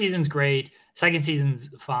the first season's great. Second season's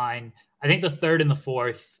fine. I think the third and the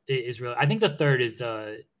fourth is really. I think the third is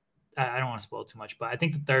I don't want to spoil too much, but I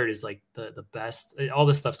think the third is like the best. All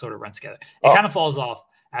this stuff sort of runs together. It kind of falls off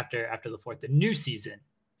after the fourth. The new season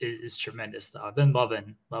is tremendous though. I've been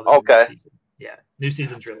loving okay. The new season. Yeah, new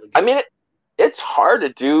season's really good. I mean, it's hard to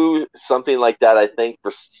do something like that, I think,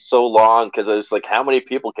 for so long because it's like, how many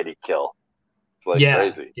people can he kill? It's like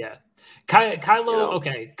crazy. Yeah. Kylo,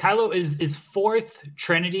 okay. Kylo is fourth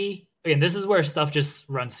Trinity. Again, this is where stuff just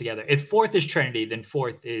runs together. If fourth is Trinity, then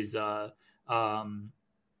fourth is then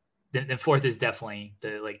fourth is definitely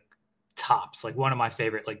the like tops, like one of my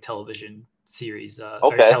favorite like television series.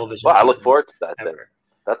 Television. Well, I look forward to that. Then.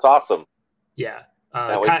 That's awesome. Yeah.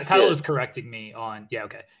 Kylo is correcting me on. Yeah.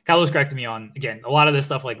 Okay. Kylo's correcting me on, again, a lot of this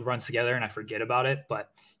stuff like runs together and I forget about it,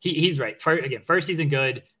 but he's right. First season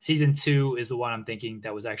good. Season 2 is the one I'm thinking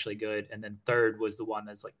that was actually good, and then third was the one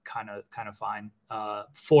that's like kind of fine.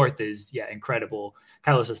 Fourth is incredible.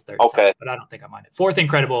 Kylo says third, sucks, but I don't think I mind it. Fourth,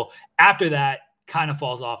 incredible. After that, kind of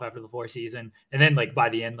falls off after the fourth season, and then like by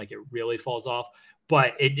the end, like it really falls off.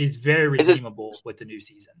 But it is very redeemable with the new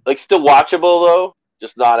season. Like still watchable though,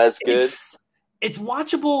 just not as good. It's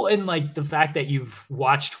watchable in like the fact that you've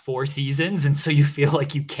watched 4 seasons, and so you feel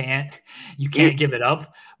like you can't give it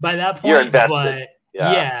up by that point. You're invested.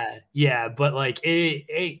 But yeah. But like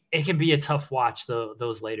it can be a tough watch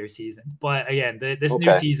those later seasons. But again, this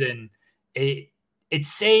new season, it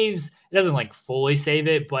saves. It doesn't like fully save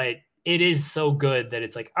it, but it is so good that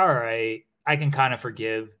it's like, all right, I can kind of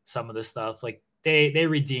forgive some of the stuff. Like they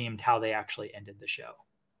redeemed how they actually ended the show.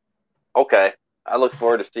 Okay, I look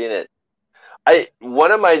forward to seeing it.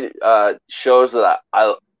 One of my shows that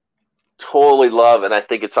I totally love, and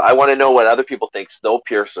I want to know what other people think.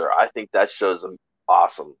 Snowpiercer. I think that show's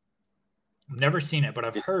awesome. I've never seen it, but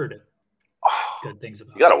I've heard good things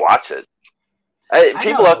about it. You got to watch it.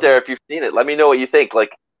 People out there, if you've seen it, let me know what you think.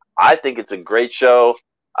 Like, I think it's a great show.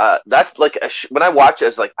 That's like when I watch it,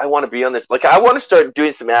 it's like I want to be on this. Like, I want to start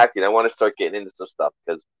doing some acting. I want to start getting into some stuff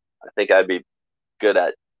because I think I'd be good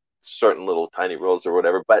at certain little tiny roles or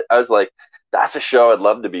whatever. But I was like, that's a show I'd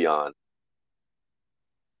love to be on.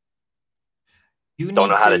 You don't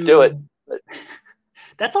know how to do it. But...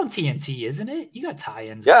 That's on TNT, isn't it? You got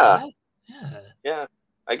tie-ins. Yeah. With that. Yeah.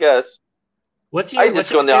 I guess. What's your? I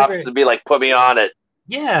just go in the office and be like, put me on it.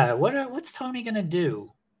 Yeah. What's Tony gonna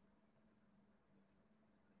do?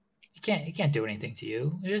 He can't do anything to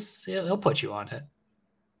you. He'll put you on it.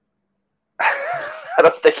 I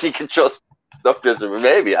don't think he controls Snowpiercer.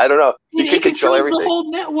 Maybe, I don't know. He can control everything. The whole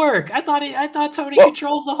network. I thought Tony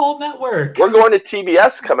controls the whole network. We're going to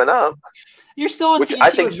TBS coming up. You're still on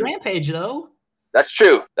TNT with Rampage, though. That's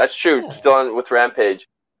true. Yeah. Still on with Rampage.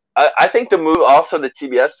 I think the move also to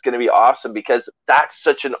TBS is going to be awesome because that's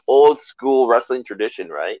such an old school wrestling tradition,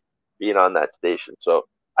 right? Being on that station. So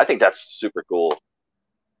I think that's super cool.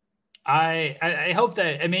 I hope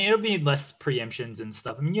that, I mean, it'll be less preemptions and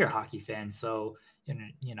stuff. I mean, you're a hockey fan, so,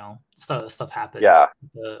 you know, stuff happens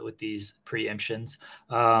with these preemptions.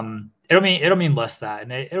 It'll mean less that,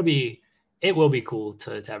 and it will be cool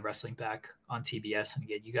to have wrestling back on TBS. And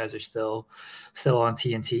again, you guys are still on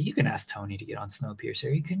TNT. You can ask Tony to get on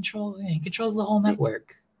Snowpiercer. He controls the whole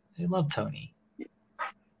network. They love Tony.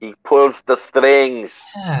 He pulls the strings.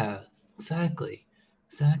 Yeah, exactly.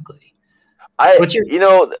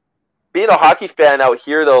 Being a hockey fan out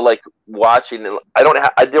here though, like watching, I don't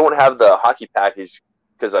have the hockey package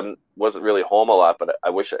because I wasn't really home a lot, but I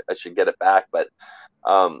wish I should get it back. But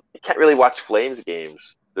you can't really watch Flames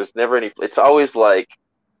games. There's never any. It's always like,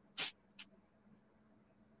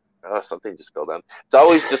 oh, something just fell down. It's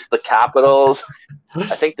always just the Capitals.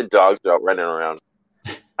 I think the dogs are out running around.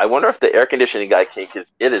 I wonder if the air conditioning guy can,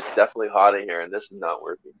 because it is definitely hot in here, and this is not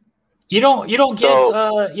working. You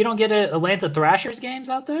don't get Atlanta Thrashers games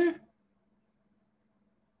out there?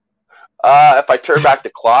 If I turn back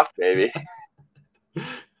the clock, maybe.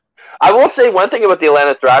 I will say one thing about the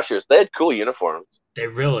Atlanta Thrashers. They had cool uniforms. They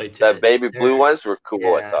really did. The baby blue ones were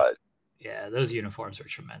cool, I thought. Yeah, those uniforms were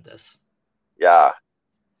tremendous. Yeah.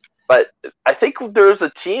 But I think there's a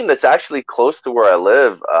team that's actually close to where I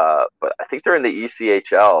live, but I think they're in the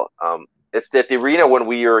ECHL. It's at the arena when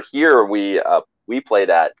we were here, we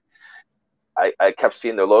played at. I kept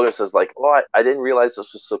seeing their logos. I was like, oh, I didn't realize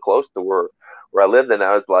this was so close to where I lived. And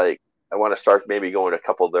I was like, I want to start maybe going to a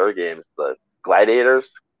couple of their games. The Gladiators,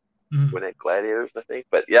 Gwinnett Gladiators, I think.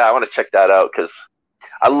 But yeah, I want to check that out because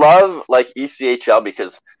I love like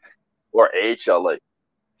ECHL or AHL. Like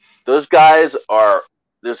those guys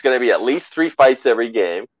there's going to be at least 3 fights every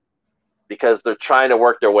game because they're trying to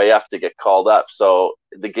work their way up to get called up. So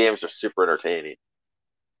the games are super entertaining.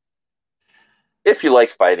 If you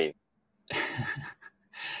like fighting.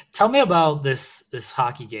 Tell me about this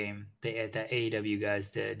hockey game that AEW guys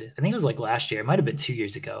did. I think it was like last year. It might have been 2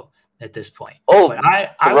 years ago at this point. Oh, but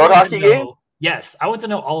I road hockey game? Yes, I want to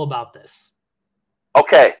know all about this.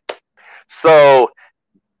 Okay. So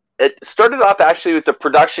it started off actually with the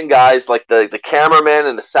production guys, like the cameraman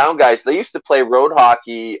and the sound guys. They used to play road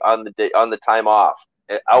hockey on the time off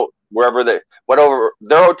out wherever their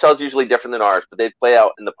hotel's usually different than ours, but they'd play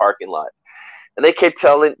out in the parking lot. And they kept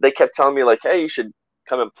telling me like, hey, you should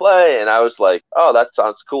come and play. And I was like, oh, that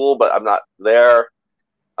sounds cool, but I'm not there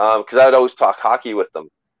because I would always talk hockey with them.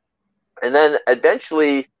 And then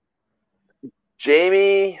eventually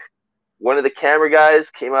Jamie, one of the camera guys,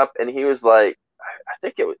 came up and he was like, I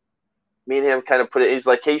think it was me and him kind of put it. He's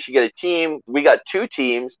like, hey, you should get a team. We got 2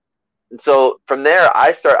 teams. And so from there,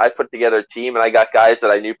 I put together a team and I got guys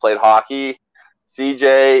that I knew played hockey,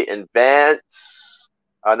 CJ and Vance,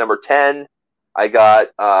 number 10. I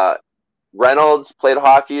got Reynolds played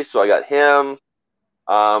hockey, so I got him.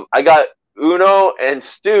 I got Uno and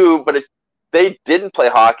Stu, but they didn't play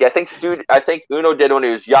hockey. I think Uno did when he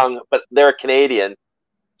was young, but they're Canadian.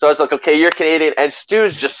 So I was like, okay, you're Canadian, and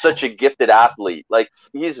Stu's just such a gifted athlete. Like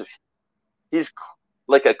he's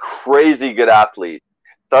like a crazy good athlete.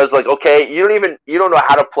 So I was like, okay, you don't know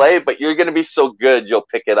how to play, but you're gonna be so good, you'll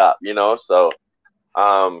pick it up, you know. So,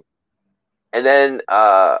 and then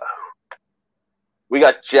we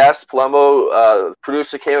got Jess Palumbo,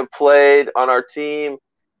 producer, came and played on our team.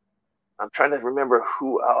 I'm trying to remember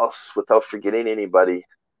who else without forgetting anybody.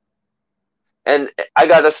 And I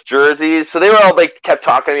got us jerseys. So they were all like, kept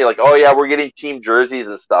talking to me like, oh yeah, we're getting team jerseys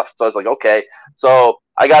and stuff. So I was like, okay. So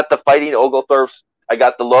I got the Fighting Oglethorpe's. I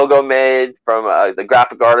got the logo made from the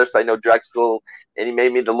graphic artist. I know Drexel, and he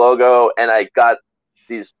made me the logo. And I got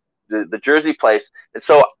the jersey place. And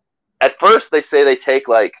so at first they say they take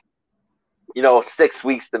like, 6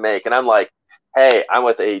 weeks to make. And I'm like, hey, I'm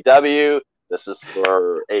with AEW. This is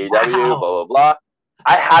for AEW, blah, blah, blah.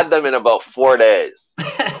 I had them in about 4 days,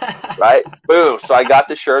 right? Boom. So I got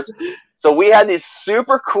the shirts. So we had these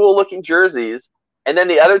super cool looking jerseys. And then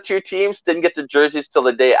the other two teams didn't get the jerseys till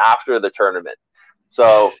the day after the tournament.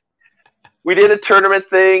 So we did a tournament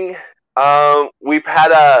thing.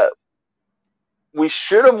 We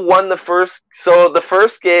should have won the first. So the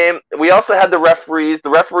first game, we also had the referees. The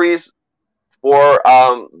referees for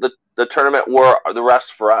the tournament were the refs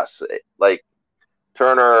for us, like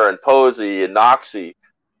Turner and Posey and Noxie.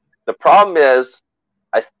 The problem is,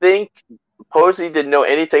 I think Posey didn't know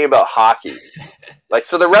anything about hockey.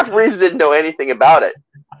 So the referees didn't know anything about it.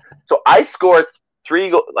 So I scored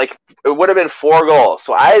 3 goals. Like, it would have been 4 goals.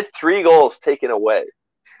 So I had 3 goals taken away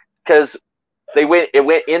because it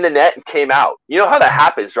went in the net and came out. You know how that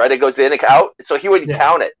happens, right? It goes in and out. So he wouldn't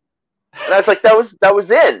count it. And I was like, that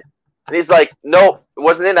was in. And he's like, no, it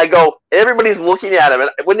wasn't in. I go, everybody's looking at him. And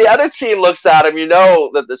when the other team looks at him, you know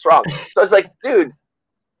that it's wrong. So I was like, dude,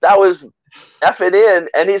 that was effing in.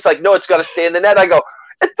 And he's like, no, it's got to stay in the net. I go,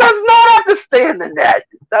 it does not have to stay in the net.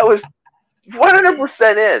 That was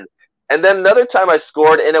 100% in. And then another time I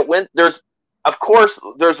scored, and it went, there's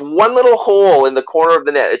one little hole in the corner of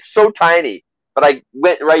the net. It's so tiny, but I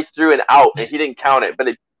went right through and out, and he didn't count it. But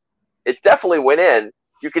it definitely went in.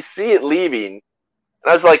 You could see it leaving.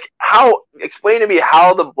 And I was like, explain to me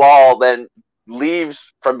how the ball then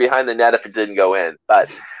leaves from behind the net if it didn't go in. But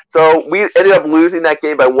so we ended up losing that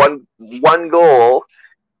game by one goal.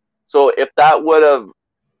 So if that would have,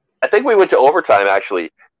 I think we went to overtime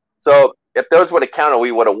actually. So if those would have counted,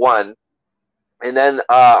 we would have won. And then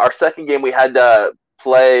our second game we had to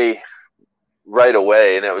play right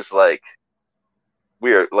away, and it was like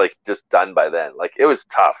we were like just done by then. Like, it was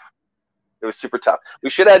tough. It was super tough. We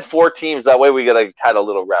should have had 4 teams. That way we could have had a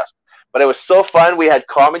little rest. But it was so fun. We had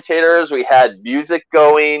commentators. We had music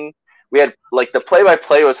going. We had, like, the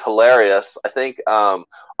play-by-play was hilarious. I think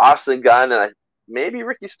Austin Gunn and maybe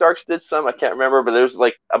Ricky Starks did some. I can't remember. But there was,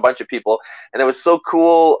 like, a bunch of people. And it was so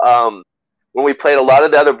cool when we played. A lot of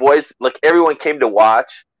the other boys, like, everyone came to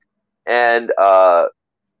watch. And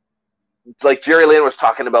like Jerry Lynn was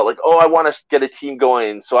talking about, like, oh, I want to get a team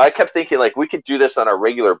going. So I kept thinking, like, we could do this on a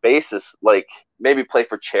regular basis, like maybe play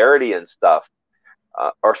for charity and stuff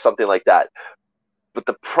or something like that. But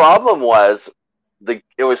the problem was it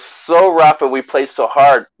was so rough and we played so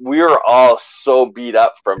hard. We were all so beat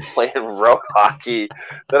up from playing road hockey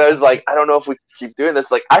that I was like, I don't know if we can keep doing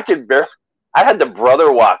this. Like, I had the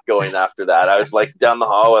brother walk going after that. I was like down the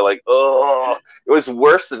hallway, like, oh, it was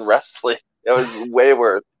worse than wrestling. It was way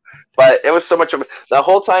worse. But it was so much of the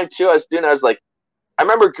whole time too. I was like, I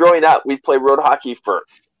remember growing up, we'd play road hockey for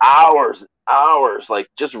hours, like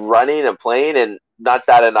just running and playing and not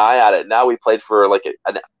batting an eye at it. Now we played for like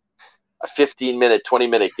a 15-minute,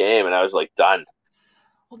 20-minute game, and I was like done.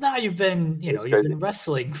 Well, now you've been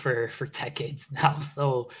wrestling for decades now,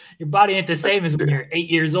 so your body ain't the same as when you're 8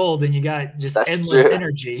 years old and you got just endless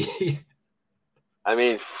energy. I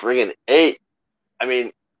mean, friggin' 8. I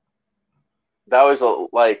mean, that was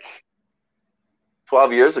like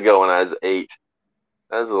 12 years ago when I was 8.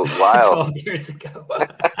 That was a while. 12 years ago.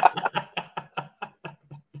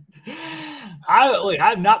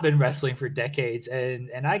 I've not been wrestling for decades,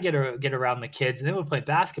 and I get around the kids, and they will play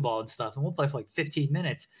basketball and stuff, and we'll play for like 15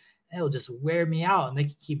 minutes, and it'll just wear me out, and they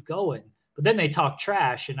can keep going. But then they talk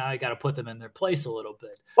trash, and I got to put them in their place a little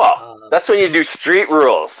bit. Well, that's when you do street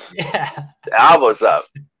rules. Yeah. The elbows up.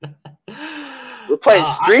 We're playing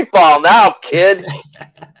street ball now, kid.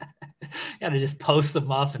 Gotta just post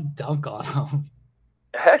them off and dunk on them.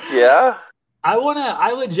 Heck yeah. I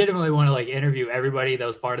legitimately want to like interview everybody that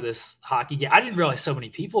was part of this hockey game. I didn't realize so many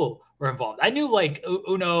people were involved. I knew like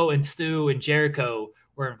Uno and Stu and Jericho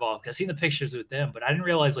were involved because I've seen the pictures with them, but I didn't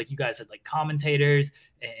realize like you guys had like commentators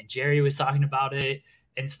and Jerry was talking about it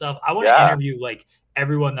and stuff. I want to interview like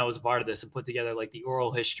everyone that was a part of this and put together like the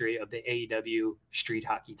oral history of the AEW street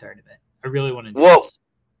hockey tournament. I really want to do this.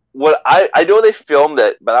 What I know they filmed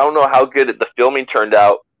it, but I don't know how good the filming turned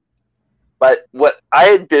out. But what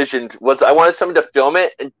I envisioned was I wanted someone to film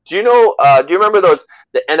it. And do you remember the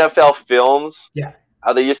NFL films? Yeah.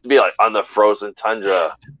 How they used to be like on the frozen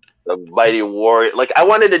tundra, the mighty warrior. Like I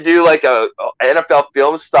wanted to do like a NFL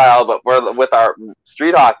film style, but with our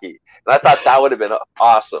street hockey. And I thought that would have been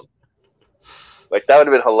awesome. Like that would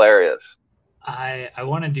have been hilarious. I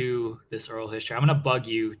want to do this oral history. I'm going to bug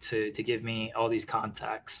you to give me all these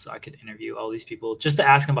contacts so I could interview all these people just to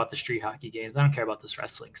ask them about the street hockey games. I don't care about this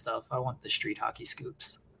wrestling stuff. I want the street hockey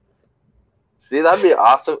scoops. See, that'd be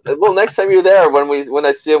awesome. Well, next time you're there, when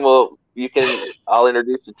I see him, I'll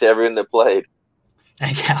introduce you to everyone that played.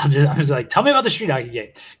 I'm just like, tell me about the street hockey game.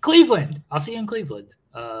 Cleveland. I'll see you in Cleveland.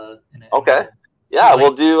 Okay. Yeah,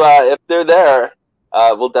 we'll do. If they're there,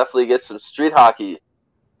 we'll definitely get some street hockey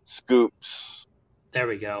scoops. There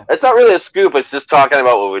we go. It's not really a scoop. It's just talking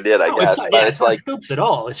about what we did, I guess. It's not scoops at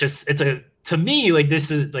all. It's just to me, this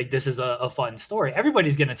is a fun story.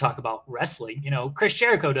 Everybody's going to talk about wrestling. Chris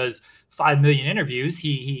Jericho does 5 million interviews.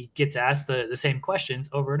 He gets asked the same questions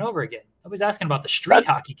over and over again. Nobody's asking about the street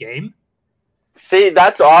hockey game. See,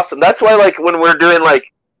 that's awesome. That's why, when we're doing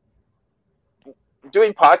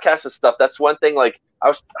podcasts and stuff, that's one thing. I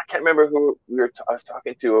can't remember who I was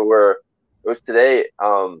talking to, or where it was today.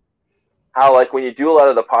 How when you do a lot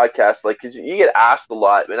of the podcasts, because you get asked a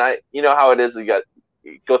lot, and you know how it is. You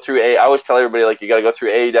go through I always tell everybody you got to go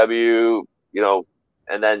through AEW,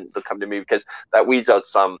 and then they'll come to me because that weeds out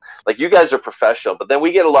some. You guys are professional, but then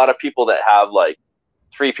we get a lot of people that have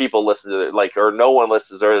 3 people listen to it, or no one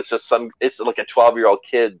listens, or it's just it's like a 12-year-old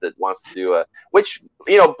kid that wants to do which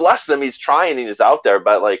bless him, he's trying and he's out there,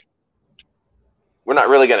 but we're not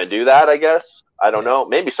really going to do that, I guess. I don't know.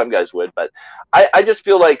 Maybe some guys would, but I just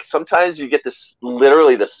feel sometimes you get this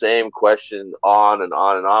literally the same question on and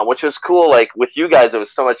on and on, which was cool. With you guys, it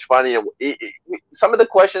was so much fun. Some of the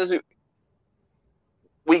questions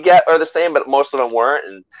we get are the same, but most of them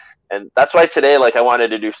weren't, and that's why today, I wanted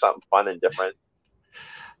to do something fun and different.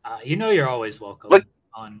 You're always welcome. Dude,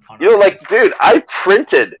 I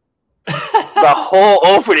printed the whole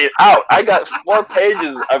opening out. I got 4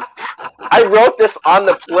 pages I wrote this on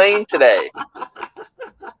the plane today.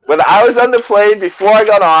 When I was on the plane before I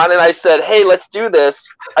got on, and I said, "Hey, let's do this."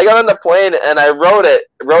 I got on the plane and I wrote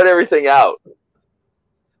everything out.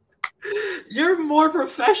 You're more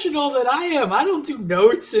professional than I am. I don't do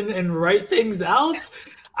notes and write things out.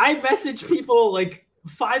 I message people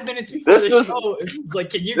 5 minutes before the show. It's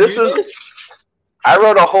can you do this? I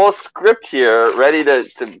wrote a whole script here ready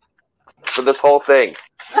for this whole thing.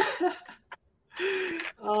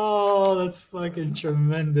 Oh, that's fucking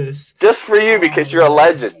tremendous. Just for you, because you're a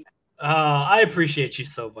legend. I appreciate you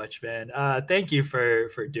so much, man. Thank you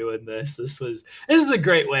for doing this. This is a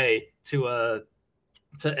great way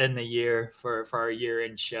to end the year for our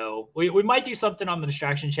year-end show. We might do something on the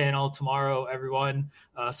Distraction channel tomorrow, everyone.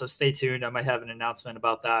 So stay tuned. I might have an announcement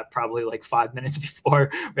about that probably 5 minutes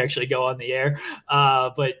before we actually go on the air.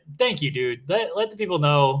 But thank you, dude. Let the people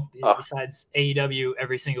know, besides AEW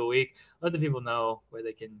every single week, let the people know where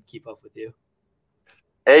they can keep up with you.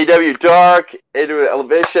 AEW Dark, AEW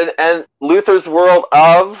Elevation, and Luther's World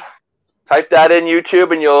of. Type that in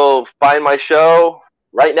YouTube and you'll find my show.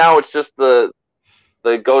 Right now it's just the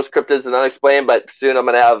Ghost Cryptids and Unexplained, but soon I'm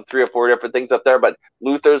going to have 3 or 4 different things up there, but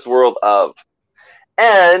Luther's World of.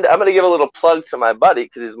 And I'm going to give a little plug to my buddy,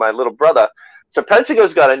 because he's my little brother.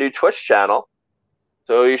 Serpentico's got a new Twitch channel,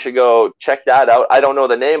 so you should go check that out. I don't know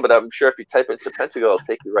the name, but I'm sure if you type in Serpentico, it'll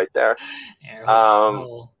take you right there.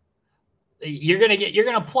 You're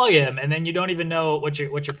gonna plug him, and then you don't even know what you're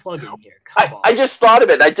plugging here. Come on. I just thought of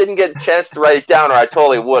it. I didn't get a chance to write it down, or I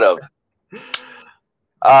totally would have.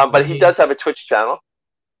 But he does have a Twitch channel.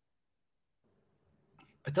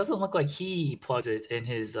 It doesn't look like he plugs it in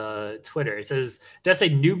his Twitter. It does say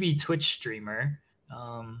newbie Twitch streamer,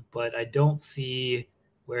 but I don't see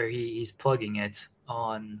where he's plugging it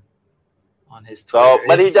on his Twitter. So,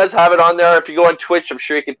 but he does have it on there. If you go on Twitch, I'm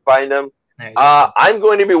sure you can find him. I'm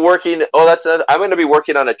going to be working. I'm going to be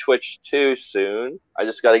working on a Twitch too soon. I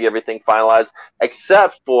just got to get everything finalized.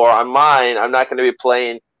 Except for on mine, I'm not going to be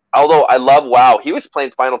playing. Although I love WoW, he was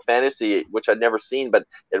playing Final Fantasy, which I'd never seen, but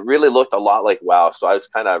it really looked a lot like WoW, so I was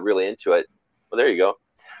kind of really into it. Well, there you go.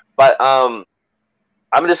 But I'm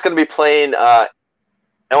just going to be playing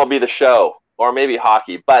MLB The Show, or maybe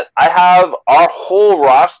hockey. But I have our whole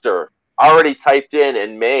roster already typed in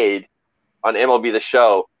and made on MLB The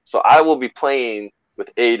Show, so I will be playing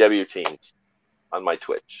with AEW teams on my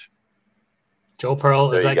Twitch. Joe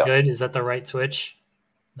Pearl, is that good? Is that the right Twitch?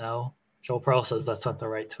 No. Joel Pearl says that's not the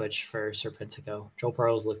right Twitch for Serpentico. Joel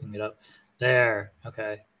Pearl's looking it up. There.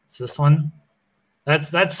 Okay. It's this one.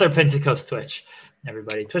 That's Serpentico's Twitch.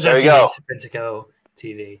 Everybody. Twitch.tv, Serpentico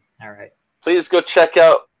TV. All right. Please go check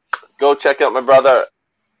out my brother.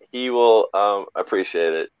 He will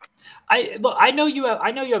appreciate it. I know you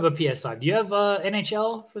have a PS5. Do you have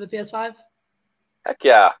NHL for the PS5? Heck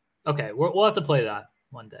yeah. Okay, we'll have to play that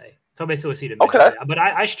one day. So basically, see the Okay. But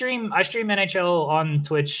I stream NHL on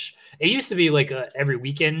Twitch. It used to be like a every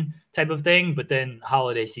weekend type of thing, but then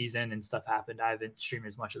holiday season and stuff happened. I haven't streamed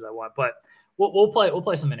as much as I want, but we'll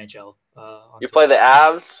play some NHL. You play the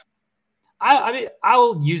Avs? I mean,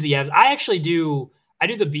 I'll use the Avs. I actually do. I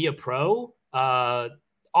do the Be a Pro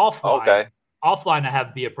offline. Okay. Offline, I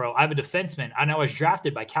have Be a Pro. I have a defenseman. I know I was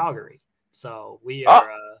drafted by Calgary, so we are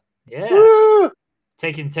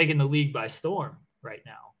taking the league by storm right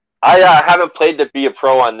now. I haven't played the Be a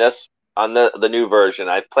Pro on the new version.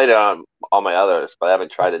 I've played it on all my others, but I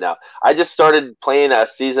haven't tried it now. I just started playing a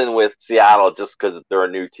season with Seattle just because they're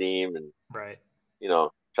a new team and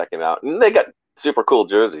check them out. And they got super cool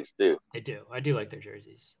jerseys too. They do. I do like their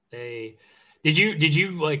jerseys. Did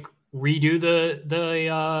you like redo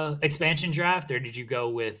the expansion draft, or did you go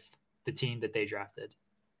with the team that they drafted?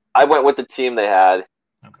 I went with the team they had.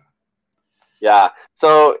 Okay. Yeah.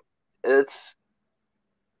 So it's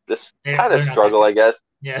this kind of struggle, I guess.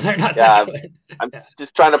 Yeah, they're not that good. I'm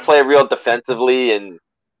just trying to play real defensively and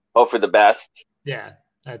hope for the best. Yeah,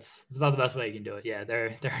 it's about the best way you can do it. Yeah,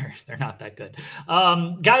 they're not that good.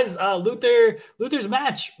 Guys, Luther's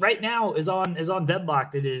match right now is on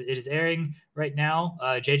Deadlocked. It is airing right now.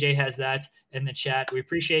 JJ has that in the chat. We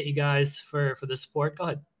appreciate you guys for the support. Go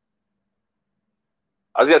ahead.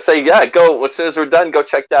 I was gonna say, go as soon as we're done. Go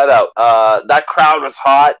check that out. That crowd was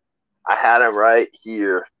hot. I had him right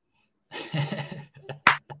here.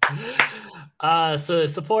 So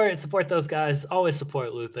support those guys. Always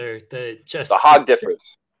support Luther. The hog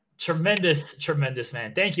difference. Tremendous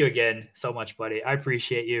man. Thank you again so much, buddy. I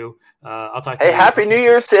appreciate you. I'll talk to you. Hey, Happy New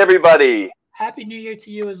Year's to everybody. Happy New Year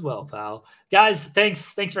to you as well, pal. Guys,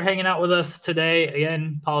 thanks for hanging out with us today.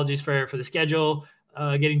 Again, apologies for the schedule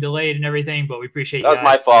getting delayed and everything, but we appreciate you guys. That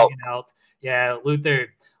was my fault. Out. Yeah, Luther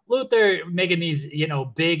making these,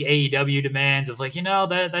 big AEW demands of like,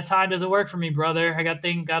 that time doesn't work for me, brother. I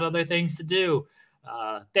got other things to do.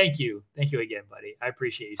 Thank you again, buddy. I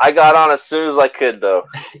appreciate you. I got on as soon as I could, though.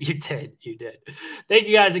 You did. Thank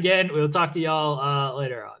you guys again. We'll talk to y'all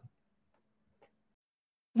later on.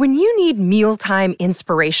 When you need mealtime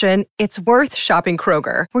inspiration, it's worth shopping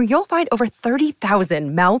Kroger, where you'll find over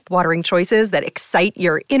 30,000 mouth-watering choices that excite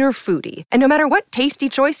your inner foodie. And no matter what tasty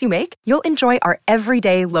choice you make, you'll enjoy our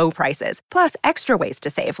everyday low prices, plus extra ways to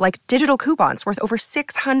save, like digital coupons worth over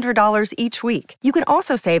 $600 each week. You can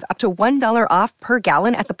also save up to $1 off per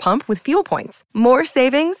gallon at the pump with fuel points. More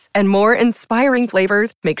savings and more inspiring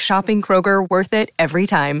flavors make shopping Kroger worth it every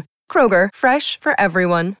time. Kroger, fresh for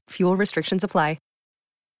everyone. Fuel restrictions apply.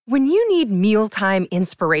 When you need mealtime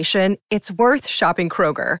inspiration, it's worth shopping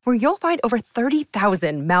Kroger, where you'll find over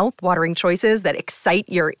 30,000 mouth-watering choices that excite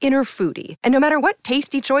your inner foodie. And no matter what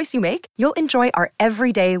tasty choice you make, you'll enjoy our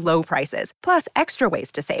everyday low prices, plus extra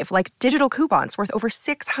ways to save, like digital coupons worth over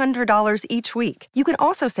 $600 each week. You can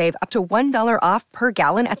also save up to $1 off per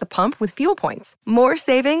gallon at the pump with fuel points. More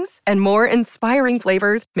savings and more inspiring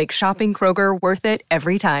flavors make shopping Kroger worth it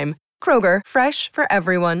every time. Kroger, fresh for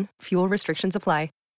everyone. Fuel restrictions apply.